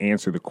can't even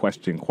answer the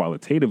question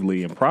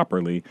qualitatively and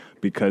properly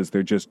because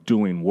they're just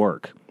doing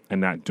work and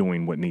not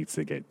doing what needs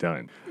to get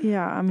done.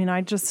 Yeah, I mean,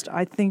 I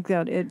think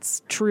that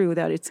it's true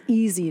that it's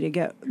easy to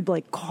get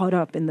like caught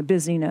up in the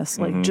busyness,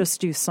 like just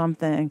do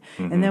something.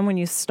 And then when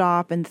you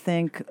stop and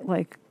think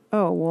like,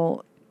 oh,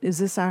 well, is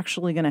this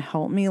actually going to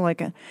help me?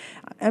 Like,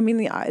 I mean,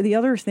 the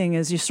other thing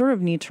is you sort of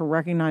need to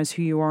recognize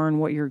who you are and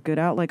what you're good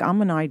at. Like,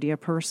 I'm an idea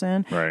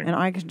person, right. And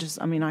I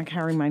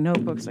carry my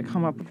notebooks. I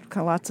come up with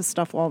lots of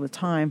stuff all the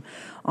time.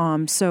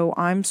 So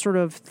I'm sort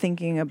of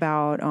thinking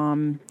about,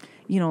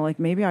 like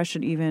maybe I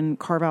should even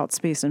carve out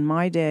space in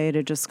my day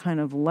to just kind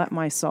of let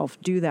myself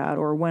do that.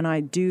 Or when I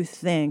do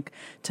think,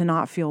 to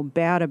not feel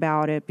bad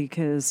about it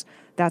because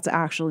that's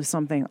actually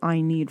something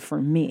I need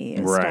for me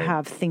is to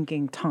have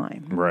thinking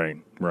time. Right.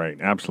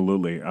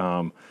 Absolutely.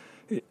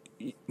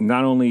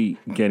 Not only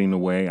getting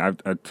away, I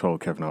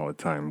told Kevin all the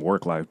time,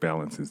 work-life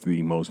balance is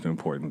the most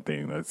important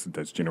thing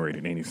that's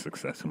generated any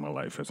success in my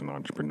life as an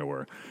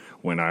entrepreneur.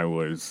 When I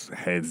was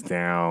heads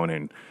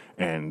down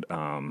and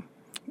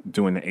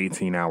doing the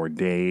 18-hour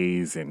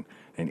days and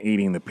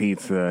eating the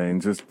pizza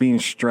and just being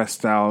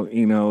stressed out,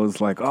 it's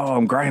like, oh,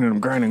 I'm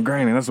grinding.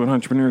 That's what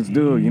entrepreneurs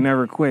do. You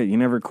never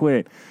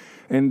quit.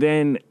 And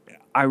then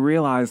I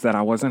realized that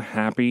I wasn't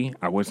happy.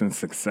 I wasn't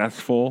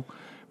successful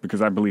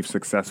because I believe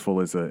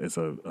successful is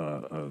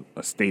a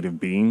state of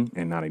being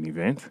and not an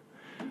event.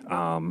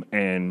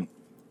 And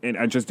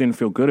I just didn't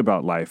feel good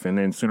about life. And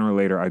then sooner or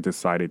later, I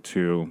decided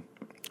to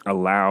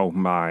allow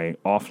my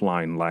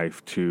offline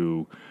life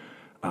to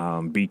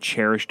be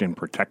cherished and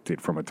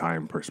protected from a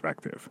time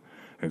perspective.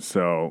 And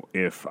so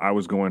if I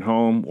was going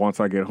home,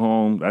 once I get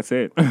home, that's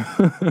it.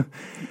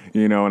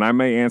 And I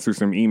may answer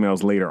some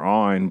emails later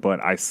on, but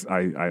I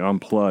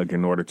unplug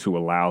in order to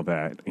allow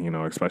that,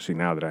 especially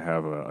now that I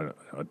have a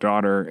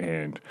daughter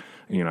and,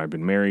 I've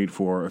been married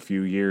for a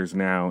few years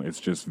now. It's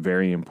just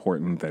very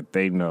important that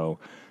they know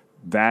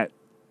that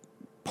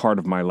part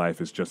of my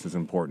life is just as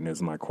important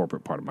as my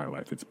corporate part of my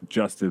life. It's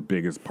just as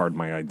big as part of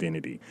my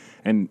identity.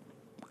 And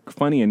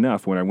funny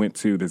enough, when I went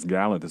to this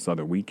gala this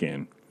other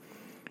weekend,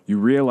 you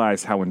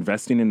realize how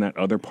investing in that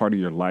other part of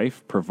your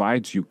life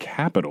provides you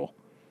capital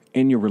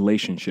in your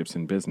relationships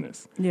and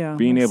business. Yeah,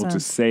 being able to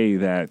say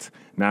that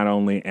not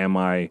only am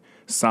I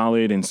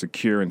solid and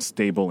secure and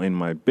stable in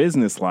my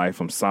business life,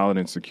 I'm solid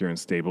and secure and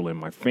stable in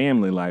my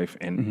family life,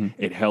 and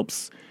it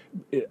helps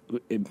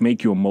it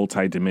make you a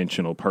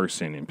multidimensional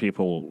person, and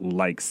people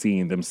like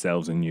seeing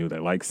themselves in you. They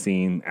like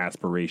seeing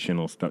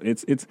aspirational stuff.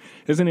 It's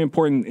an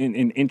important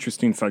and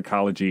interesting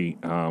psychology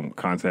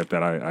concept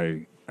that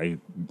I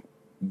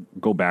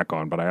go back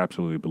on, but I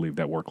absolutely believe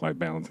that work-life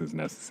balance is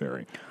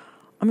necessary.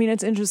 I mean,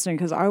 it's interesting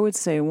because I would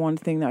say one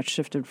thing that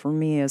shifted for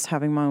me is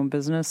having my own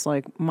business.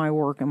 Like, my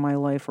work and my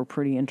life are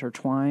pretty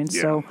intertwined.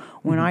 Yeah. So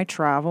when I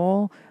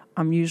travel,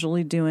 I'm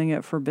usually doing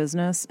it for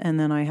business, and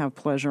then I have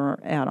pleasure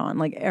add-on.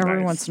 Like,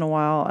 every once in a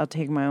while, I'll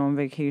take my own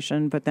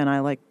vacation, but then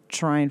I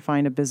try and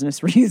find a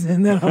business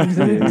reason that I'm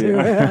going to do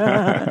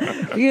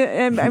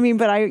it.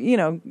 But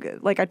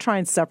I try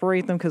and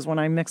separate them because when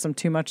I mix them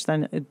too much,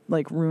 then it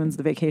ruins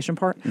the vacation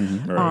part.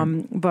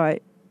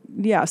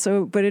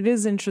 But it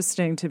is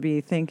interesting to be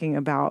thinking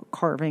about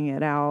carving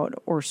it out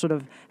or sort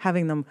of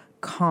having them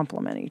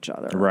complement each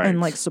other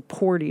and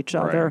support each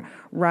other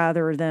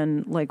rather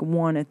than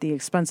one at the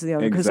expense of the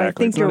other. Because I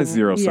think it's not a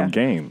zero-sum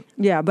game.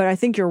 Yeah, but I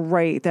think you're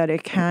right that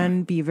it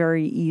can be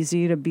very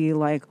easy to be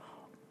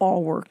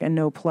all work and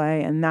no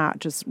play, and that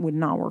just would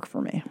not work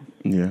for me.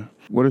 Yeah.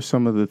 What are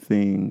some of the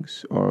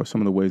things or some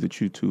of the ways that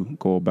you two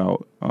go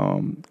about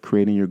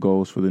creating your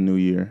goals for the new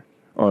year,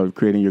 or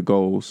creating your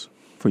goals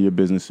for your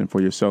business and for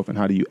yourself, and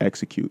how do you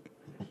execute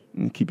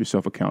and keep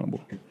yourself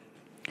accountable?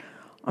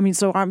 I mean,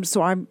 so I'm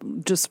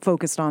just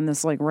focused on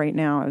this right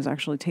now. I was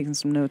actually taking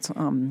some notes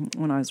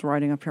when I was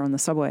riding up here on the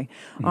subway.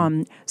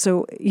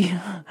 So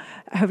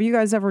have you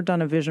guys ever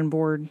done a vision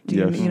board?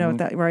 Yes. You know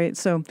that, right?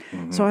 So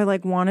so I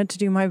wanted to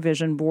do my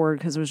vision board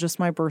because it was just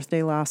my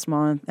birthday last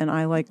month, and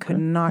I could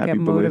not get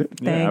motivated.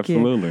 Thank you.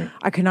 Absolutely.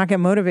 I could not get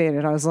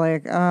motivated. I was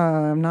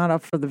I'm not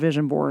up for the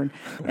vision board.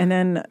 And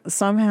then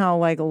somehow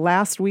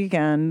last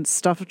weekend,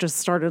 stuff just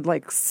started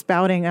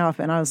spouting up,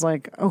 and I was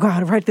oh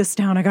God, write this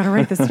down. I got to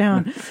write this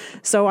down.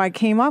 So I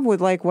came up with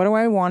what do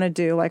I want to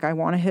do? I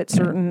want to hit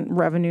certain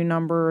revenue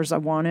numbers. I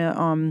want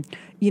to,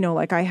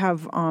 like I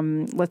have,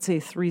 let's say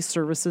 3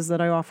 services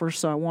that I offer.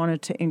 So I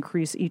wanted to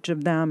increase each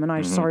of them. And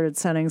I started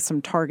setting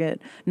some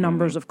target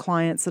numbers of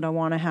clients that I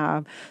want to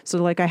have.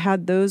 So like I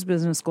had those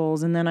business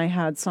goals. And then I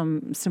had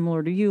some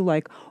similar to you,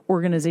 like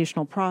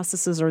organizational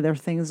processes. Are there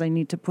things I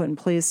need to put in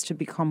place to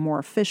become more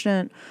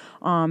efficient?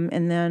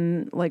 And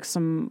then like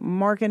some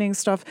marketing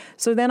stuff.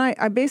 So then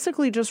I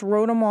basically just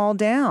wrote them all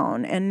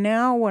down. And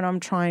now what I'm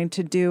trying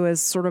to do is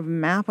sort of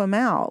map them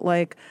out.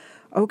 Like,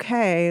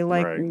 okay,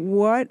 like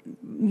what,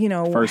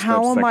 First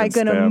how step, am I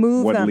second going to step,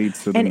 move what them?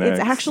 leads to the And next?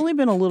 it's actually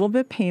been a little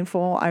bit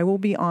painful. I will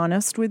be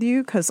honest with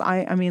you, because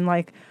I mean,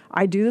 like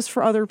I do this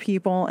for other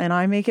people and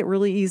I make it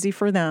really easy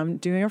for them.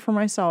 Doing it for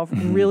myself,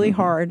 really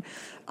hard.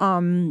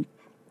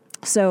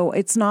 So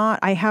it's not,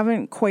 I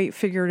haven't quite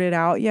figured it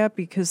out yet,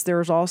 because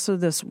there's also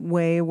this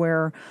way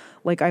where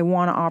like I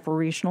want to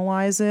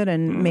operationalize it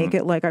and make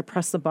it like I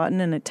press the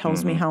button and it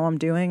tells me how I'm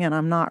doing, and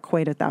I'm not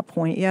quite at that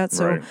point yet.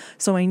 So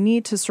so I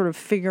need to sort of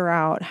figure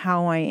out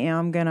how I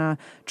am going to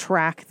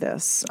track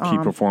this. Key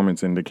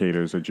performance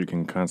indicators that you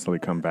can constantly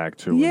come back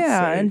to.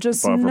 Yeah, and, say and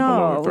just above or know,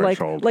 below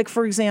threshold. like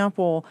for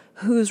example,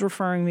 who's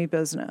referring me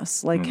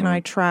business? Like, can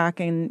I track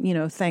and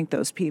thank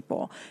those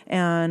people?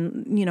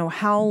 And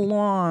how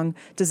long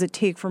does it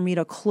take for me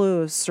to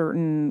close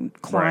certain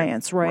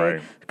clients?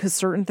 Right? Because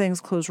certain things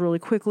close really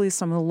quickly.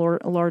 Some of the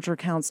larger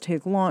accounts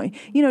take long.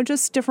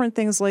 Just different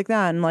things like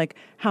that. And like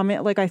how many?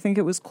 Like I think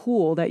it was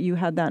cool that you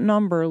had that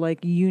number.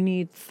 Like you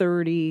need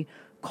 30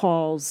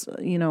 calls,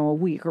 a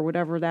week or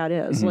whatever that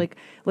is. Like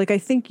I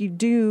think you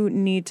do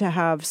need to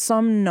have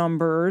some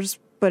numbers,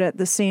 but at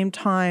the same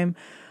time,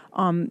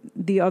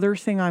 the other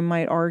thing I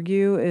might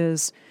argue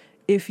is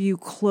if you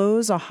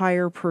close a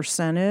higher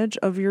percentage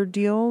of your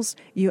deals,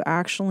 you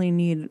actually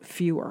need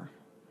fewer.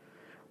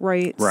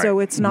 Right. So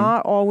it's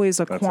not always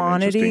a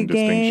quantity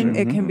game.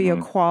 It can be a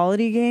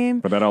quality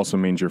game. But that also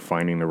means you're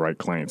finding the right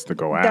clients to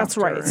go after. That's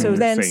right. So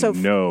then,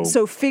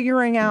 so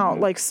figuring out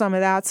like some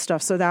of that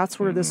stuff. So that's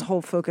where this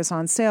whole focus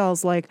on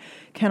sales, like,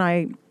 can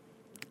I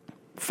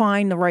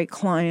find the right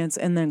clients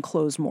and then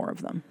close more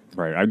of them?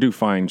 Right. I do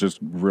find, just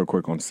real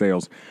quick on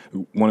sales,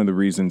 one of the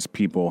reasons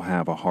people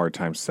have a hard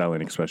time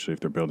selling, especially if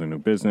they're building a new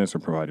business or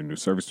providing a new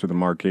service to the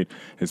market,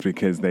 is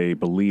because they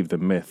believe the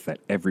myth that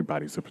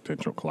everybody's a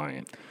potential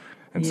client.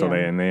 And so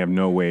they have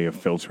no way of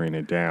filtering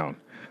it down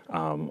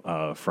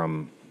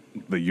from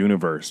the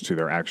universe to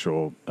their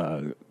actual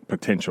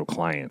potential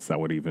clients that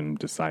would even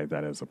decide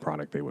that as a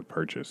product they would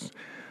purchase.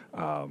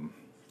 I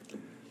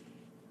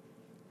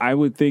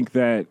would think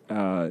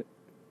that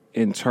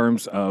in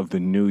terms of the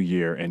new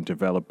year and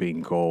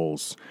developing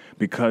goals,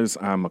 because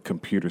I'm a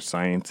computer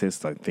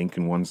scientist, I think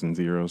in ones and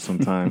zeros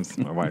sometimes.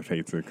 My wife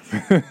hates it.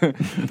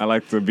 I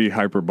like to be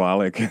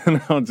hyperbolic,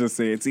 and I'll just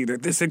say it's either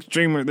this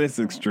extreme or this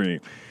extreme.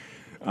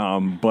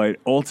 But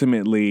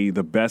ultimately,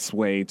 the best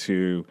way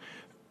to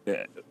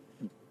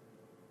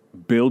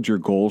build your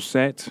goal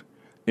set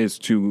is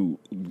to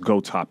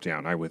go top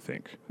down, I would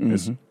think.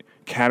 Is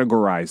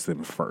categorize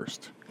them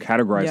first.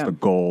 Categorize the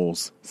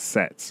goals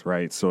sets,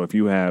 right? So if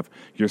you have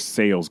your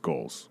sales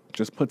goals,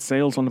 just put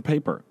sales on the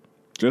paper.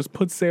 Just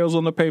put sales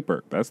on the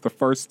paper. That's the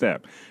first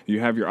step. You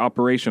have your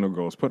operational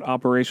goals. Put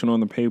operational on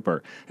the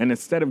paper. And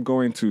instead of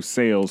going to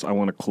sales, I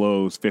want to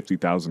close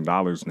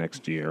 $50,000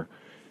 next year,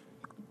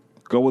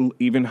 go an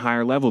even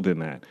higher level than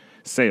that.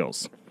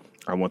 Sales.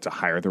 I want to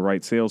hire the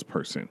right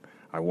salesperson.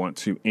 I want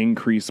to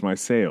increase my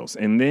sales.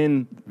 And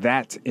then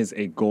that is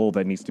a goal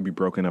that needs to be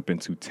broken up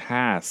into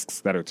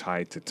tasks that are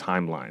tied to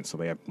timelines. So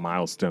they have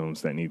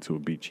milestones that need to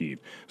be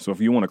achieved. So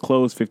if you want to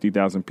close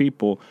 50,000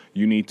 people,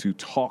 you need to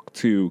talk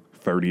to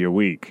 30 a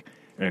week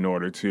in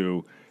order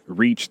to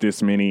reach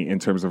this many in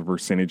terms of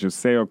percentage of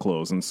sale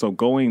close. And so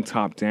going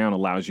top down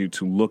allows you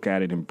to look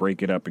at it and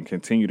break it up and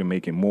continue to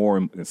make it more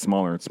and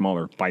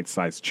smaller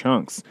bite-sized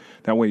chunks.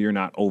 That way you're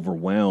not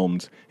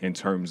overwhelmed in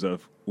terms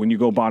of when you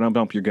go bottom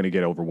up, you're going to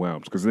get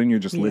overwhelmed because then you're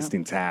just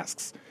listing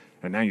tasks.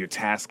 And now your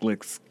task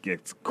list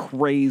gets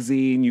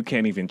crazy and you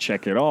can't even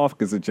check it off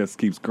because it just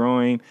keeps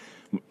growing.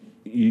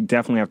 You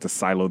definitely have to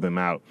silo them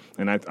out.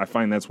 And I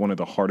find that's one of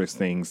the hardest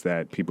things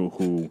that people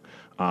who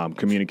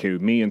communicate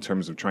with me in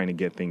terms of trying to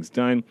get things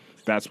done,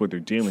 that's what they're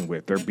dealing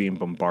with. They're being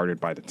bombarded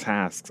by the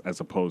tasks as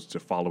opposed to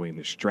following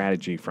the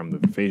strategy from the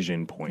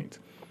vision point,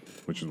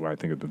 which is where I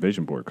think the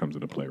vision board comes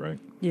into play, right?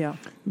 Yeah.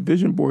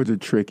 Vision boards are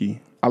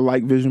tricky. I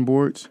like vision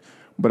boards,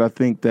 but I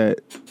think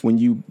that when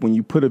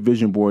you put a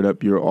vision board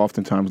up, you're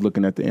oftentimes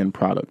looking at the end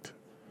product.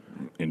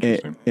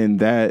 Interesting. And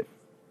that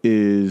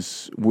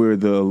is where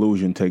the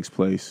illusion takes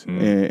place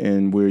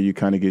and where you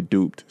kind of get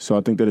duped. So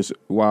I think that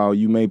while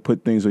you may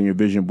put things on your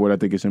vision board, I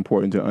think it's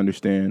important to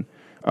understand,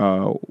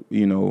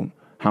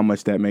 how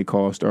much that may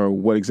cost or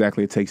what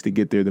exactly it takes to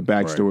get there, the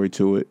backstory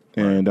to it.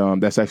 And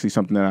that's actually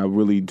something that I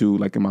really do,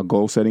 like in my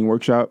goal setting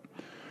workshop.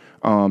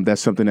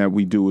 That's something that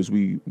we do is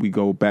we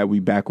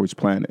backwards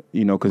plan it,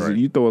 because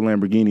you throw a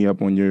Lamborghini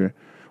up on your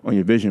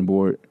vision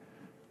board,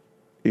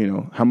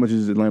 how much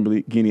does the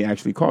Lamborghini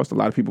actually cost? A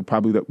lot of people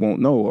probably that won't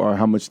know, or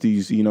how much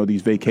these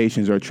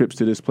vacations or trips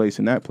to this place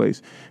and that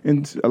place.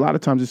 And a lot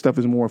of times this stuff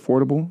is more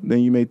affordable than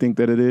you may think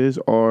that it is,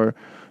 or,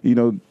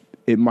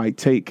 it might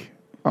take,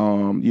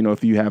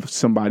 if you have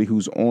somebody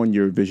who's on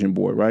your vision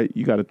board, right?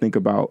 You got to think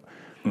about,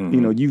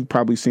 you've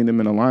probably seen them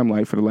in the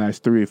limelight for the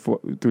last 3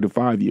 to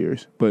 5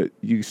 years, but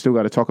you still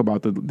got to talk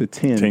about the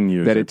 10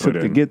 years that it took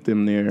to get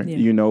them there,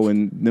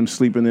 and them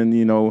sleeping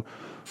in,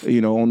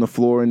 on the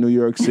floor in New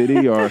York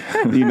City, or,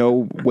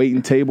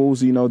 waiting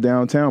tables,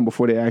 downtown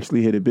before they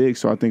actually hit it big.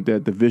 So I think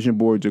that the vision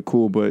boards are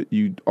cool, but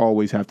you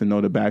always have to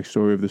know the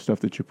backstory of the stuff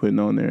that you're putting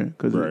on there,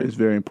 because it's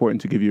very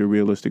important to give you a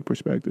realistic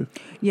perspective.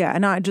 Yeah,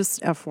 and I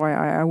just, FYI,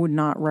 I would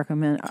not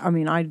recommend,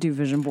 I do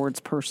vision boards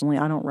personally.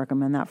 I don't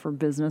recommend that for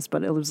business,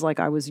 but it was like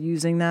I was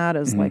using that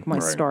as like my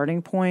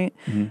starting point,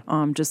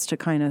 just to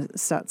kind of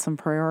set some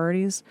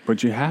priorities.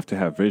 But you have to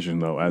have vision,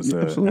 though, as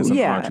an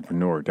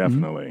entrepreneur,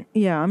 definitely.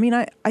 Yeah,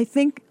 I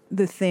think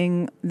the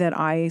thing that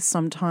I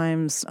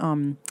sometimes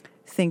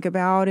think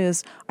about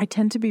is I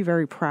tend to be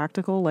very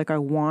practical, like I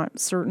want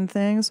certain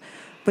things,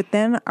 but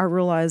then I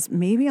realize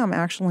maybe I'm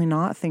actually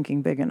not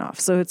thinking big enough.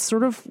 So it's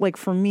sort of like,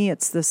 for me,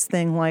 it's this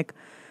thing like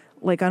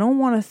I don't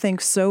want to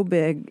think so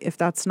big if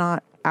that's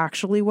not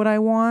actually what I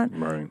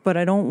want, but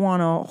I don't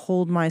want to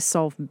hold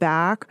myself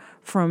back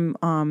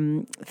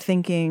from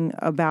thinking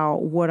about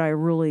what I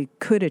really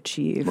could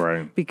achieve,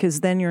 because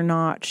then you're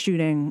not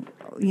shooting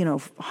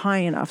high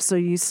enough. So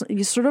you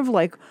sort of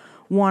like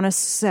want to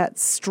set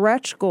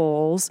stretch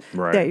goals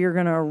that you're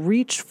going to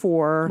reach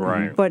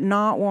for, but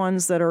not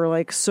ones that are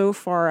like so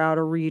far out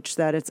of reach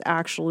that it's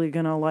actually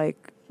going to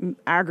like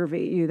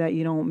aggravate you that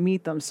you don't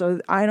meet them. So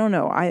I don't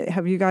know.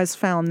 Have you guys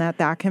found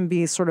that can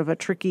be sort of a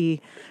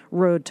tricky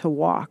road to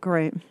walk,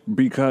 right?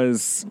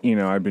 Because,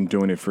 I've been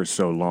doing it for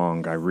so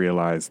long, I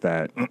realized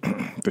that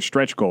the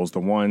stretch goals, the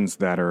ones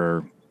that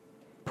are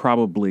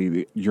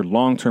probably your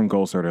long-term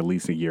goals, are at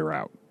least a year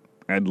out.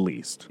 At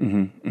least.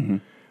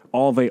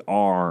 All they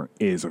are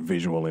is a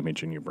visual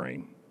image in your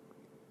brain.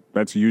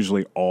 That's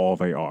usually all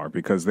they are,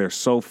 because they're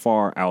so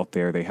far out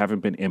there. They haven't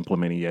been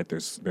implemented yet.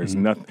 There's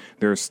nothing.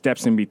 There are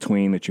steps in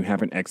between that you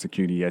haven't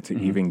executed yet to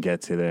even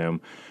get to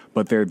them.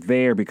 But they're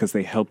there because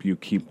they help you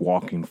keep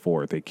walking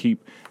forward. They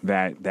keep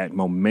that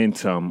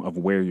momentum of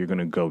where you're going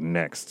to go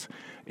next.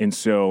 And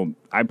so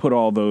I put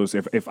all those,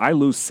 if I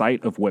lose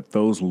sight of what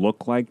those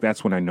look like,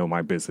 that's when I know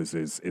my business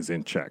is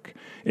in check.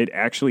 It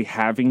actually,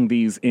 having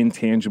these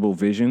intangible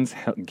visions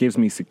gives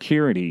me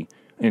security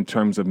in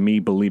terms of me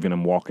believing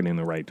I'm walking in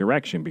the right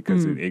direction,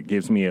 because it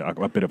gives me a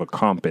bit of a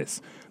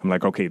compass. I'm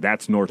like, okay,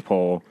 that's North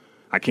Pole.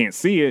 I can't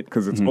see it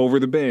because it's over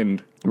the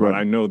bend, but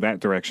I know that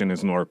direction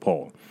is North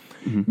Pole.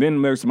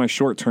 Then there's my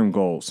short-term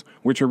goals,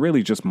 which are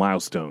really just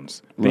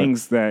milestones,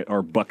 things that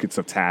are buckets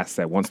of tasks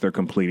that once they're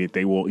completed,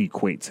 they will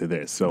equate to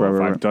this. So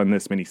if I've done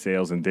this many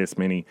sales and this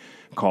many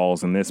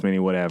calls and this many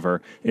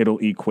whatever, it'll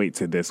equate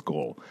to this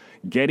goal.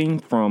 Getting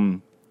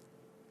from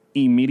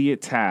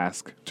immediate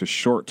task to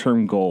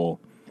short-term goal,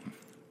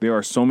 there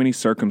are so many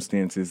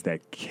circumstances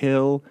that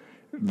kill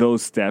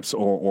those steps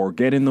or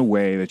get in the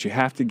way that you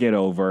have to get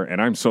over. And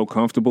I'm so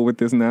comfortable with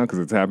this now because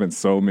it's happened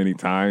so many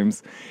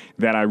times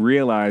that I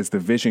realize the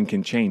vision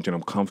can change, and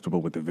I'm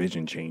comfortable with the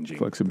vision changing.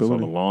 Flexibility.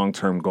 So the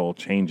long-term goal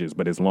changes,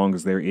 but as long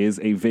as there is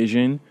a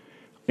vision,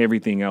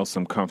 everything else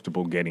I'm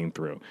comfortable getting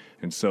through.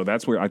 And so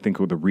that's where I think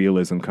the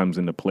realism comes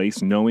into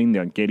place, knowing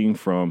that getting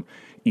from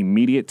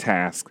immediate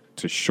task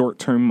to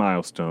short-term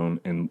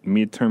milestone and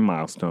mid-term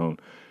milestone,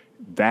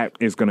 that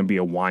is going to be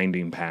a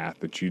winding path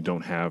that you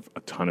don't have a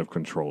ton of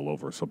control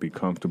over. So be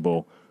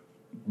comfortable,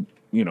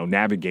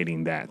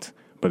 navigating that.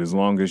 But as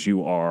long as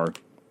you are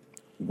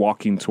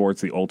walking towards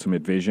the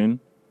ultimate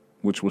vision,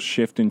 which will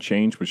shift and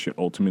change, but should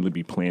ultimately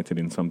be planted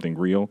in something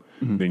real,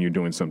 then you're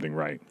doing something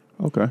right.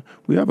 Okay.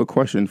 We have a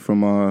question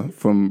from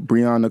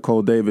Breonna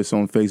Nicole Davis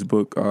on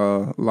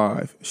Facebook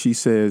Live. She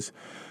says,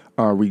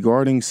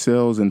 regarding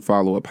sales and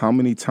follow-up, how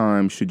many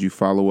times should you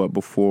follow up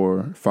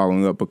before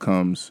following up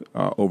becomes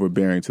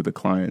overbearing to the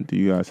client? Do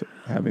you guys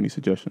have any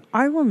suggestions?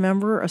 I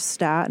remember a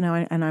stat, and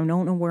I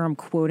don't know where I'm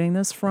quoting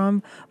this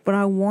from, but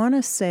I want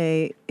to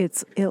say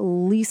it's at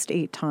least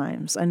 8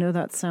 times. I know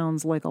that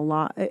sounds like a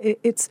lot.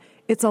 It's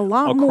a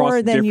lot across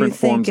more than you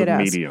think it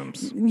is.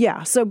 Mediums.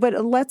 Yeah.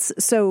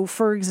 So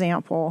for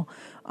example,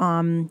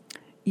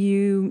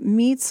 you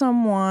meet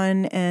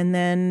someone and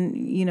then,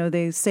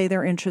 they say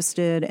they're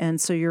interested,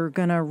 and so you're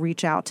going to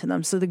reach out to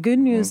them. So the good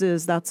news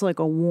is that's like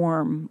a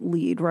warm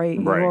lead, right?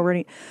 You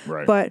already,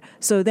 but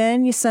so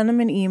then you send them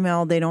an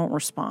email, they don't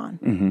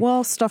respond.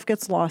 Well, stuff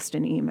gets lost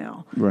in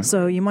email.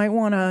 So you might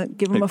want to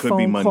give them a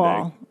phone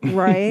call,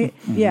 right?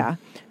 Yeah.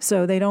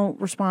 So they don't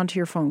respond to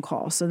your phone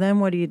call. So then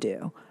what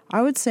do?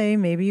 I would say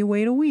maybe you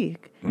wait a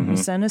week. You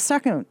send a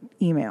second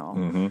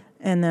email.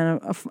 And then,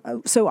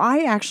 so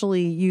I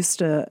actually used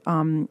to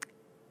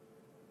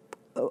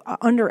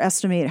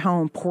underestimate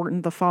how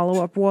important the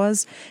follow-up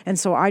was. And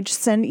so I'd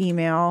send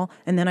email,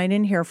 and then I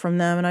didn't hear from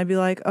them, and I'd be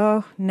like,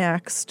 oh,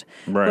 next.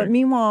 Right. But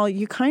meanwhile,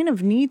 you kind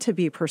of need to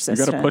be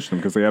persistent. You got to push them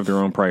because they have their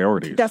own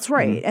priorities. That's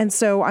right. And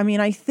so, I mean,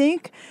 I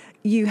think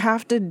you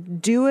have to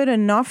do it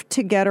enough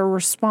to get a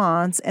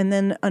response. And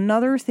then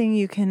another thing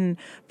you can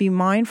be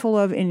mindful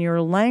of in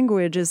your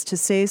language is to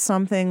say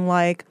something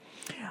like,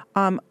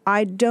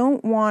 I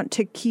don't want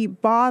to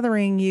keep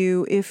bothering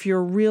you if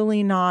you're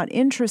really not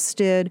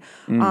interested.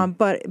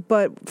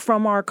 But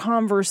from our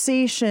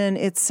conversation,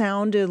 it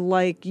sounded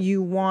like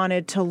you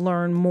wanted to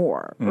learn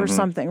more or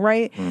something,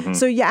 right?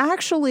 So you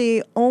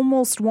actually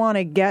almost want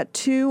to get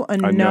to a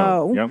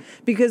no. Yep.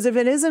 Because if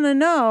it isn't a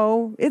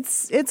no,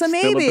 it's a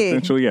maybe. Still a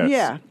potential yes.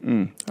 Yeah.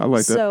 I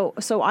like that.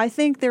 So I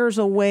think there's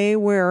a way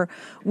where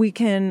we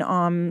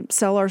can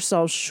sell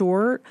ourselves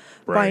short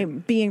by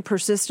being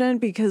persistent,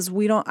 because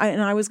we don't.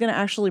 And I was going to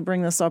actually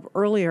bring this up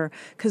earlier,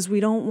 because we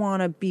don't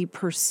want to be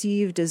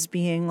perceived as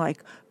being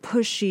like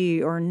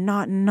pushy or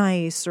not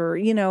nice or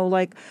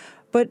like.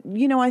 But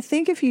I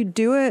think if you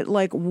do it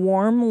like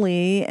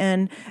warmly,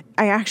 and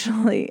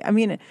I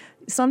mean,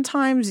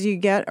 sometimes you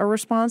get a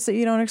response that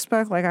you don't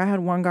expect. Like I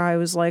had one guy who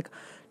was like,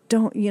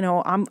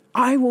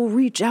 I will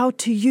reach out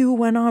to you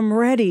when I'm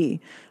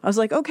ready. I was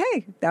like,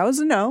 okay, that was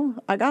a no.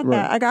 I got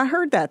that. I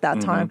heard that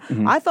time.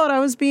 I thought I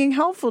was being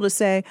helpful to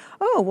say,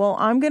 oh, well,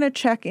 I'm going to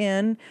check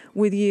in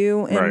with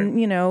you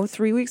in,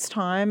 3 weeks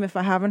time if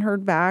I haven't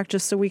heard back,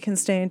 just so we can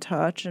stay in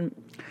touch. And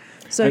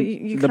so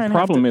you the kind of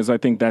problem is, I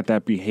think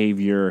that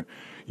behavior,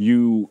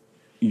 you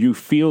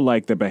feel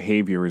like the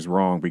behavior is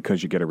wrong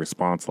because you get a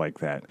response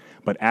like that.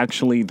 But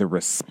actually the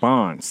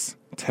response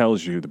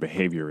tells you the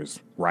behavior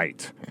is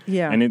right.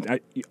 Yeah. And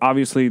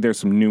obviously there's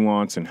some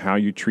nuance in how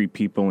you treat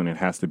people, and it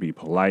has to be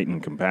polite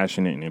and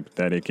compassionate and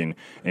empathetic,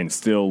 and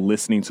still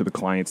listening to the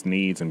client's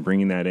needs and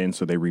bringing that in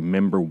so they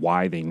remember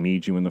why they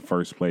need you in the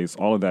first place.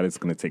 All of that is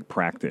going to take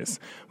practice.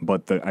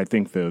 But I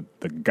think the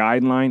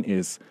guideline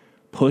is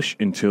push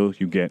until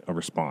you get a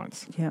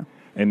response. Yeah.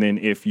 And then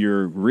if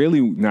you're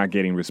really not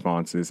getting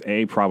responses,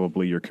 A,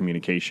 probably your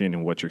communication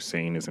and what you're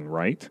saying isn't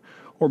right,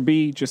 or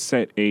B, just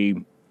set a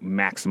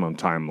maximum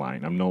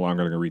timeline. I'm no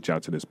longer going to reach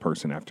out to this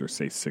person after,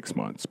 say, 6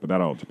 months. But that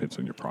all depends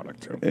on your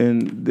product, too.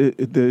 And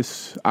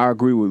this, I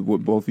agree with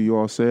what both of you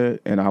all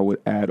said, and I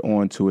would add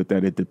on to it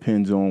that it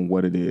depends on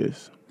what it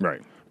is.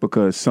 Right.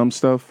 Because some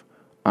stuff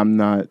I'm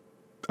not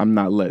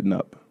letting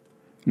up.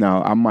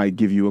 Now, I might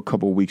give you a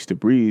couple weeks to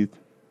breathe.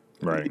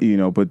 Right.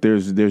 But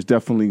there's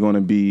definitely going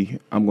to be,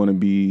 I'm going to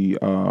be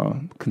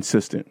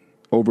consistent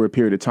over a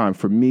period of time.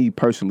 For me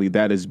personally,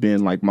 that has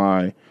been like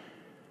my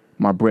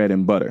bread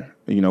and butter.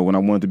 When I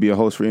wanted to be a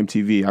host for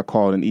MTV, I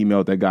called and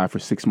emailed that guy for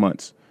 6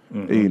 months.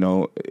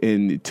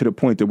 And to the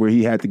point that where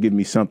he had to give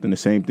me something. The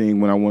same thing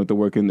when I wanted to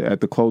work at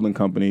the clothing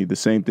company. The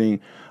same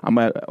thing. I'm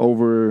at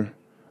over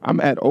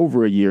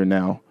a year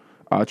now,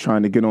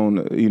 trying to get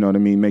on.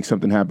 Make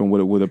something happen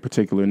with a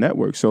particular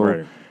network.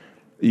 So,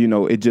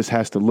 it just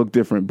has to look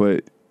different.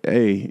 But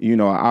hey,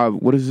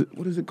 what is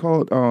it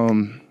called?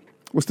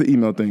 What's the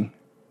email thing?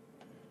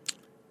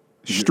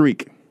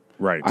 Streak.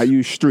 Right. I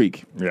use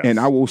Streak, yes. And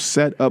I will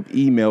set up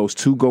emails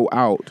to go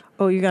out.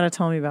 Oh, you got to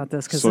tell me about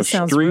this, because this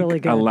sounds Streak really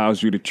good.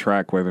 allows you to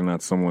track whether or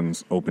not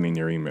someone's opening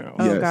your email.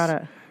 Oh, Yes. got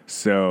it.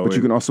 So, But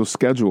you can also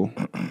schedule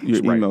your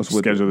emails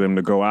with schedule them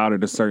to go out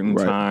at a certain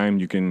Right. time.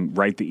 You can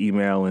write the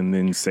email and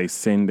then say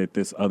send at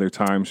this other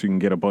time, so you can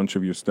get a bunch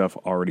of your stuff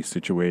already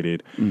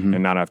situated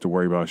and not have to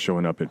worry about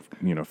showing up at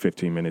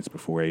 15 minutes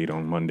before 8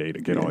 on Monday to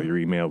get all your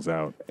emails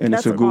out. And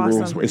That's it's a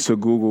Google awesome. it's a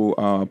Google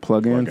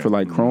plugin for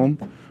like Chrome.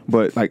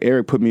 But like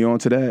Eric put me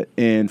onto that,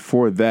 and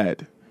for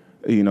that,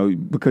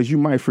 because you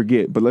might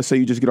forget. But let's say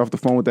you just get off the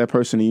phone with that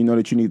person and you know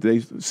that you need. They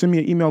send me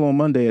an email on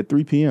Monday at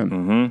 3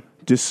 p.m.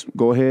 Just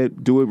go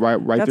ahead, do it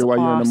right That's there while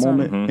you're in the awesome.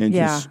 moment, and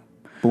just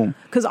boom.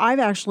 Because I've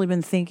actually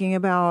been thinking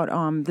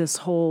about this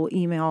whole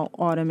email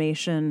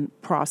automation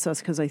process,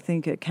 because I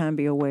think it can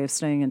be a way of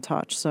staying in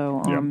touch.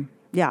 So,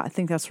 I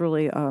think that's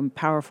really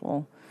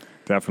powerful.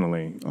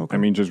 Definitely. Okay. I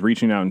mean, just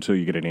reaching out until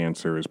you get an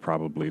answer is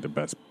probably the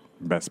best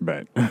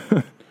bet.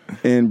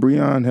 And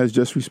Breon has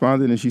just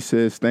responded, and she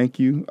says, "Thank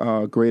you,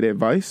 great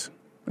advice."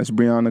 That's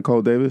Breon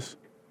Nicole Davis.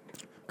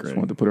 Great. Just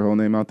wanted to put her whole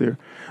name out there.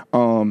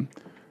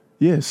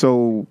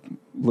 So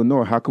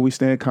Lenore, how can we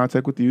stay in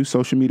contact with you?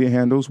 Social media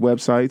handles,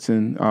 websites,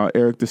 and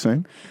Eric the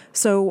same.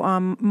 So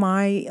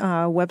my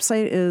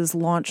website is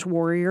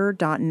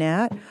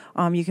launchwarrior.net.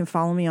 You can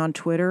follow me on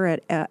Twitter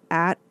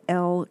at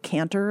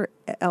LKantor,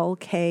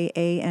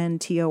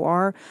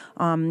 LKANTOR.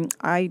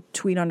 I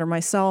tweet under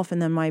myself,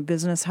 and then my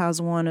business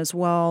has one as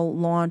well,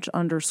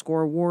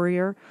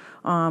 launch_warrior.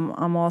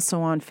 I'm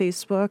also on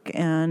Facebook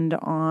and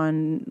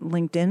on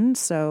LinkedIn,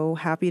 so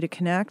happy to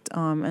connect.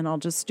 And I'll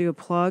just do a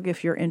plug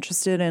if you're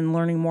interested in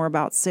learning more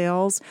about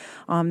sales.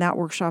 That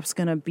workshop's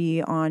going to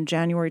be on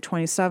January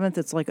 27th.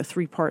 It's like a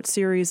 3-part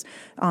series.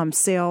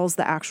 Sales,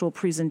 the actual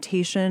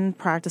presentation,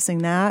 practicing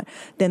that.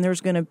 Then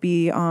there's going to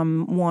be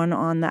one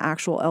on the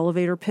actual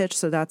elevator pitch.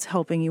 So that's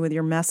helping you with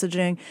your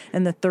messaging.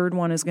 And the third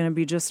one is going to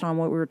be just on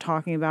what we were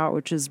talking about,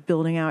 which is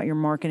building out your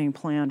marketing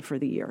plan for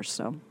the year.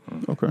 So,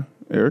 Okay.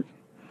 Eric?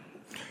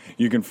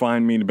 You can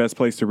find me. The best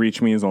place to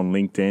reach me is on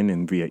LinkedIn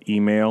and via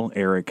email,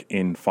 Eric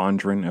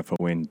Infondren,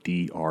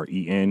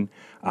 Fondren.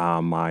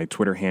 My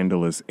Twitter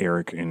handle is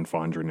Eric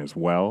Infondren as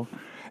well.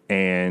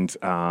 And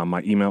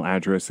my email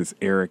address is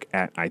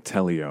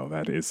eric@itelio.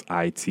 That is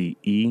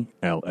ITELL.io.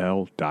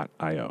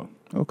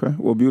 Okay.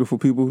 Well, beautiful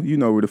people, you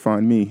know where to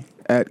find me,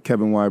 at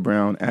Kevin Y.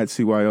 Brown, at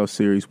CYL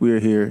Series. We're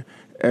here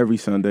every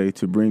Sunday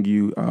to bring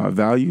you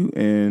value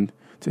and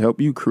to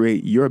help you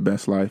create your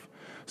best life.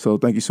 So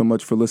thank you so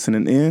much for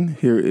listening in.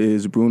 Here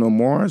is Bruno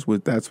Mars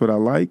with That's What I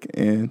Like,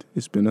 and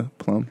it's been a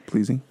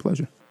plum-pleasing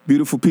pleasure.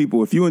 Beautiful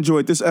people, if you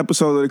enjoyed this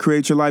episode of the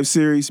Create Your Life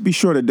series, be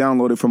sure to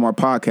download it from our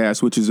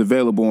podcast, which is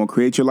available on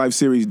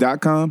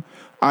createyourlifeseries.com,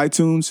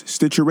 iTunes,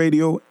 Stitcher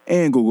Radio,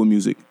 and Google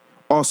Music.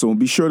 Also,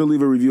 be sure to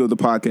leave a review of the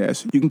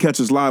podcast. You can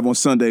catch us live on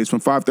Sundays from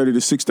 5:30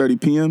 to 6:30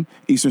 p.m.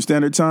 Eastern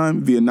Standard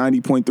Time via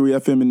 90.3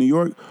 FM in New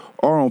York,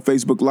 or on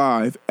Facebook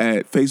Live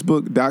at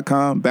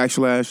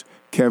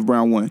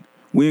facebook.com/KevBrown1.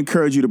 We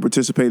encourage you to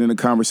participate in the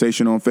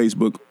conversation on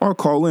Facebook or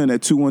call in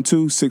at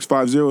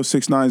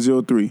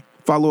 212-650-6903.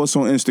 Follow us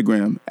on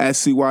Instagram at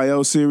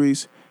CYL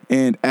Series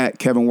and at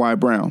Kevin Y.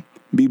 Brown.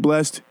 Be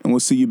blessed, and we'll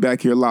see you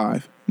back here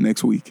live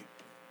next week.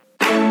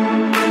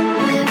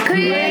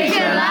 Create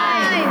your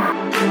life.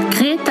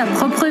 Crée ta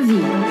propre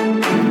vie.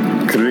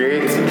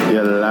 Create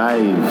your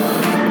life.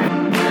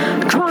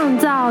 创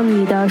造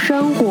你的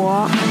生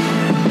活。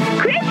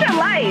 Create your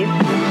life.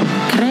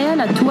 Crea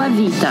la tua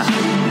vita.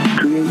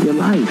 Create your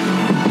life.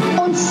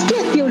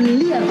 Ontdek jou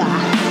lewe.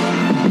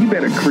 You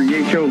better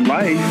create your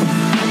life.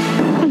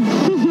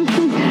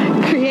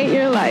 Create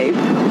your life.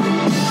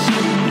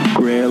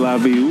 Grela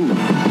Viu.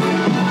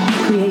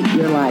 Create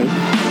your life.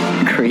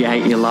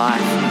 Create your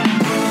life.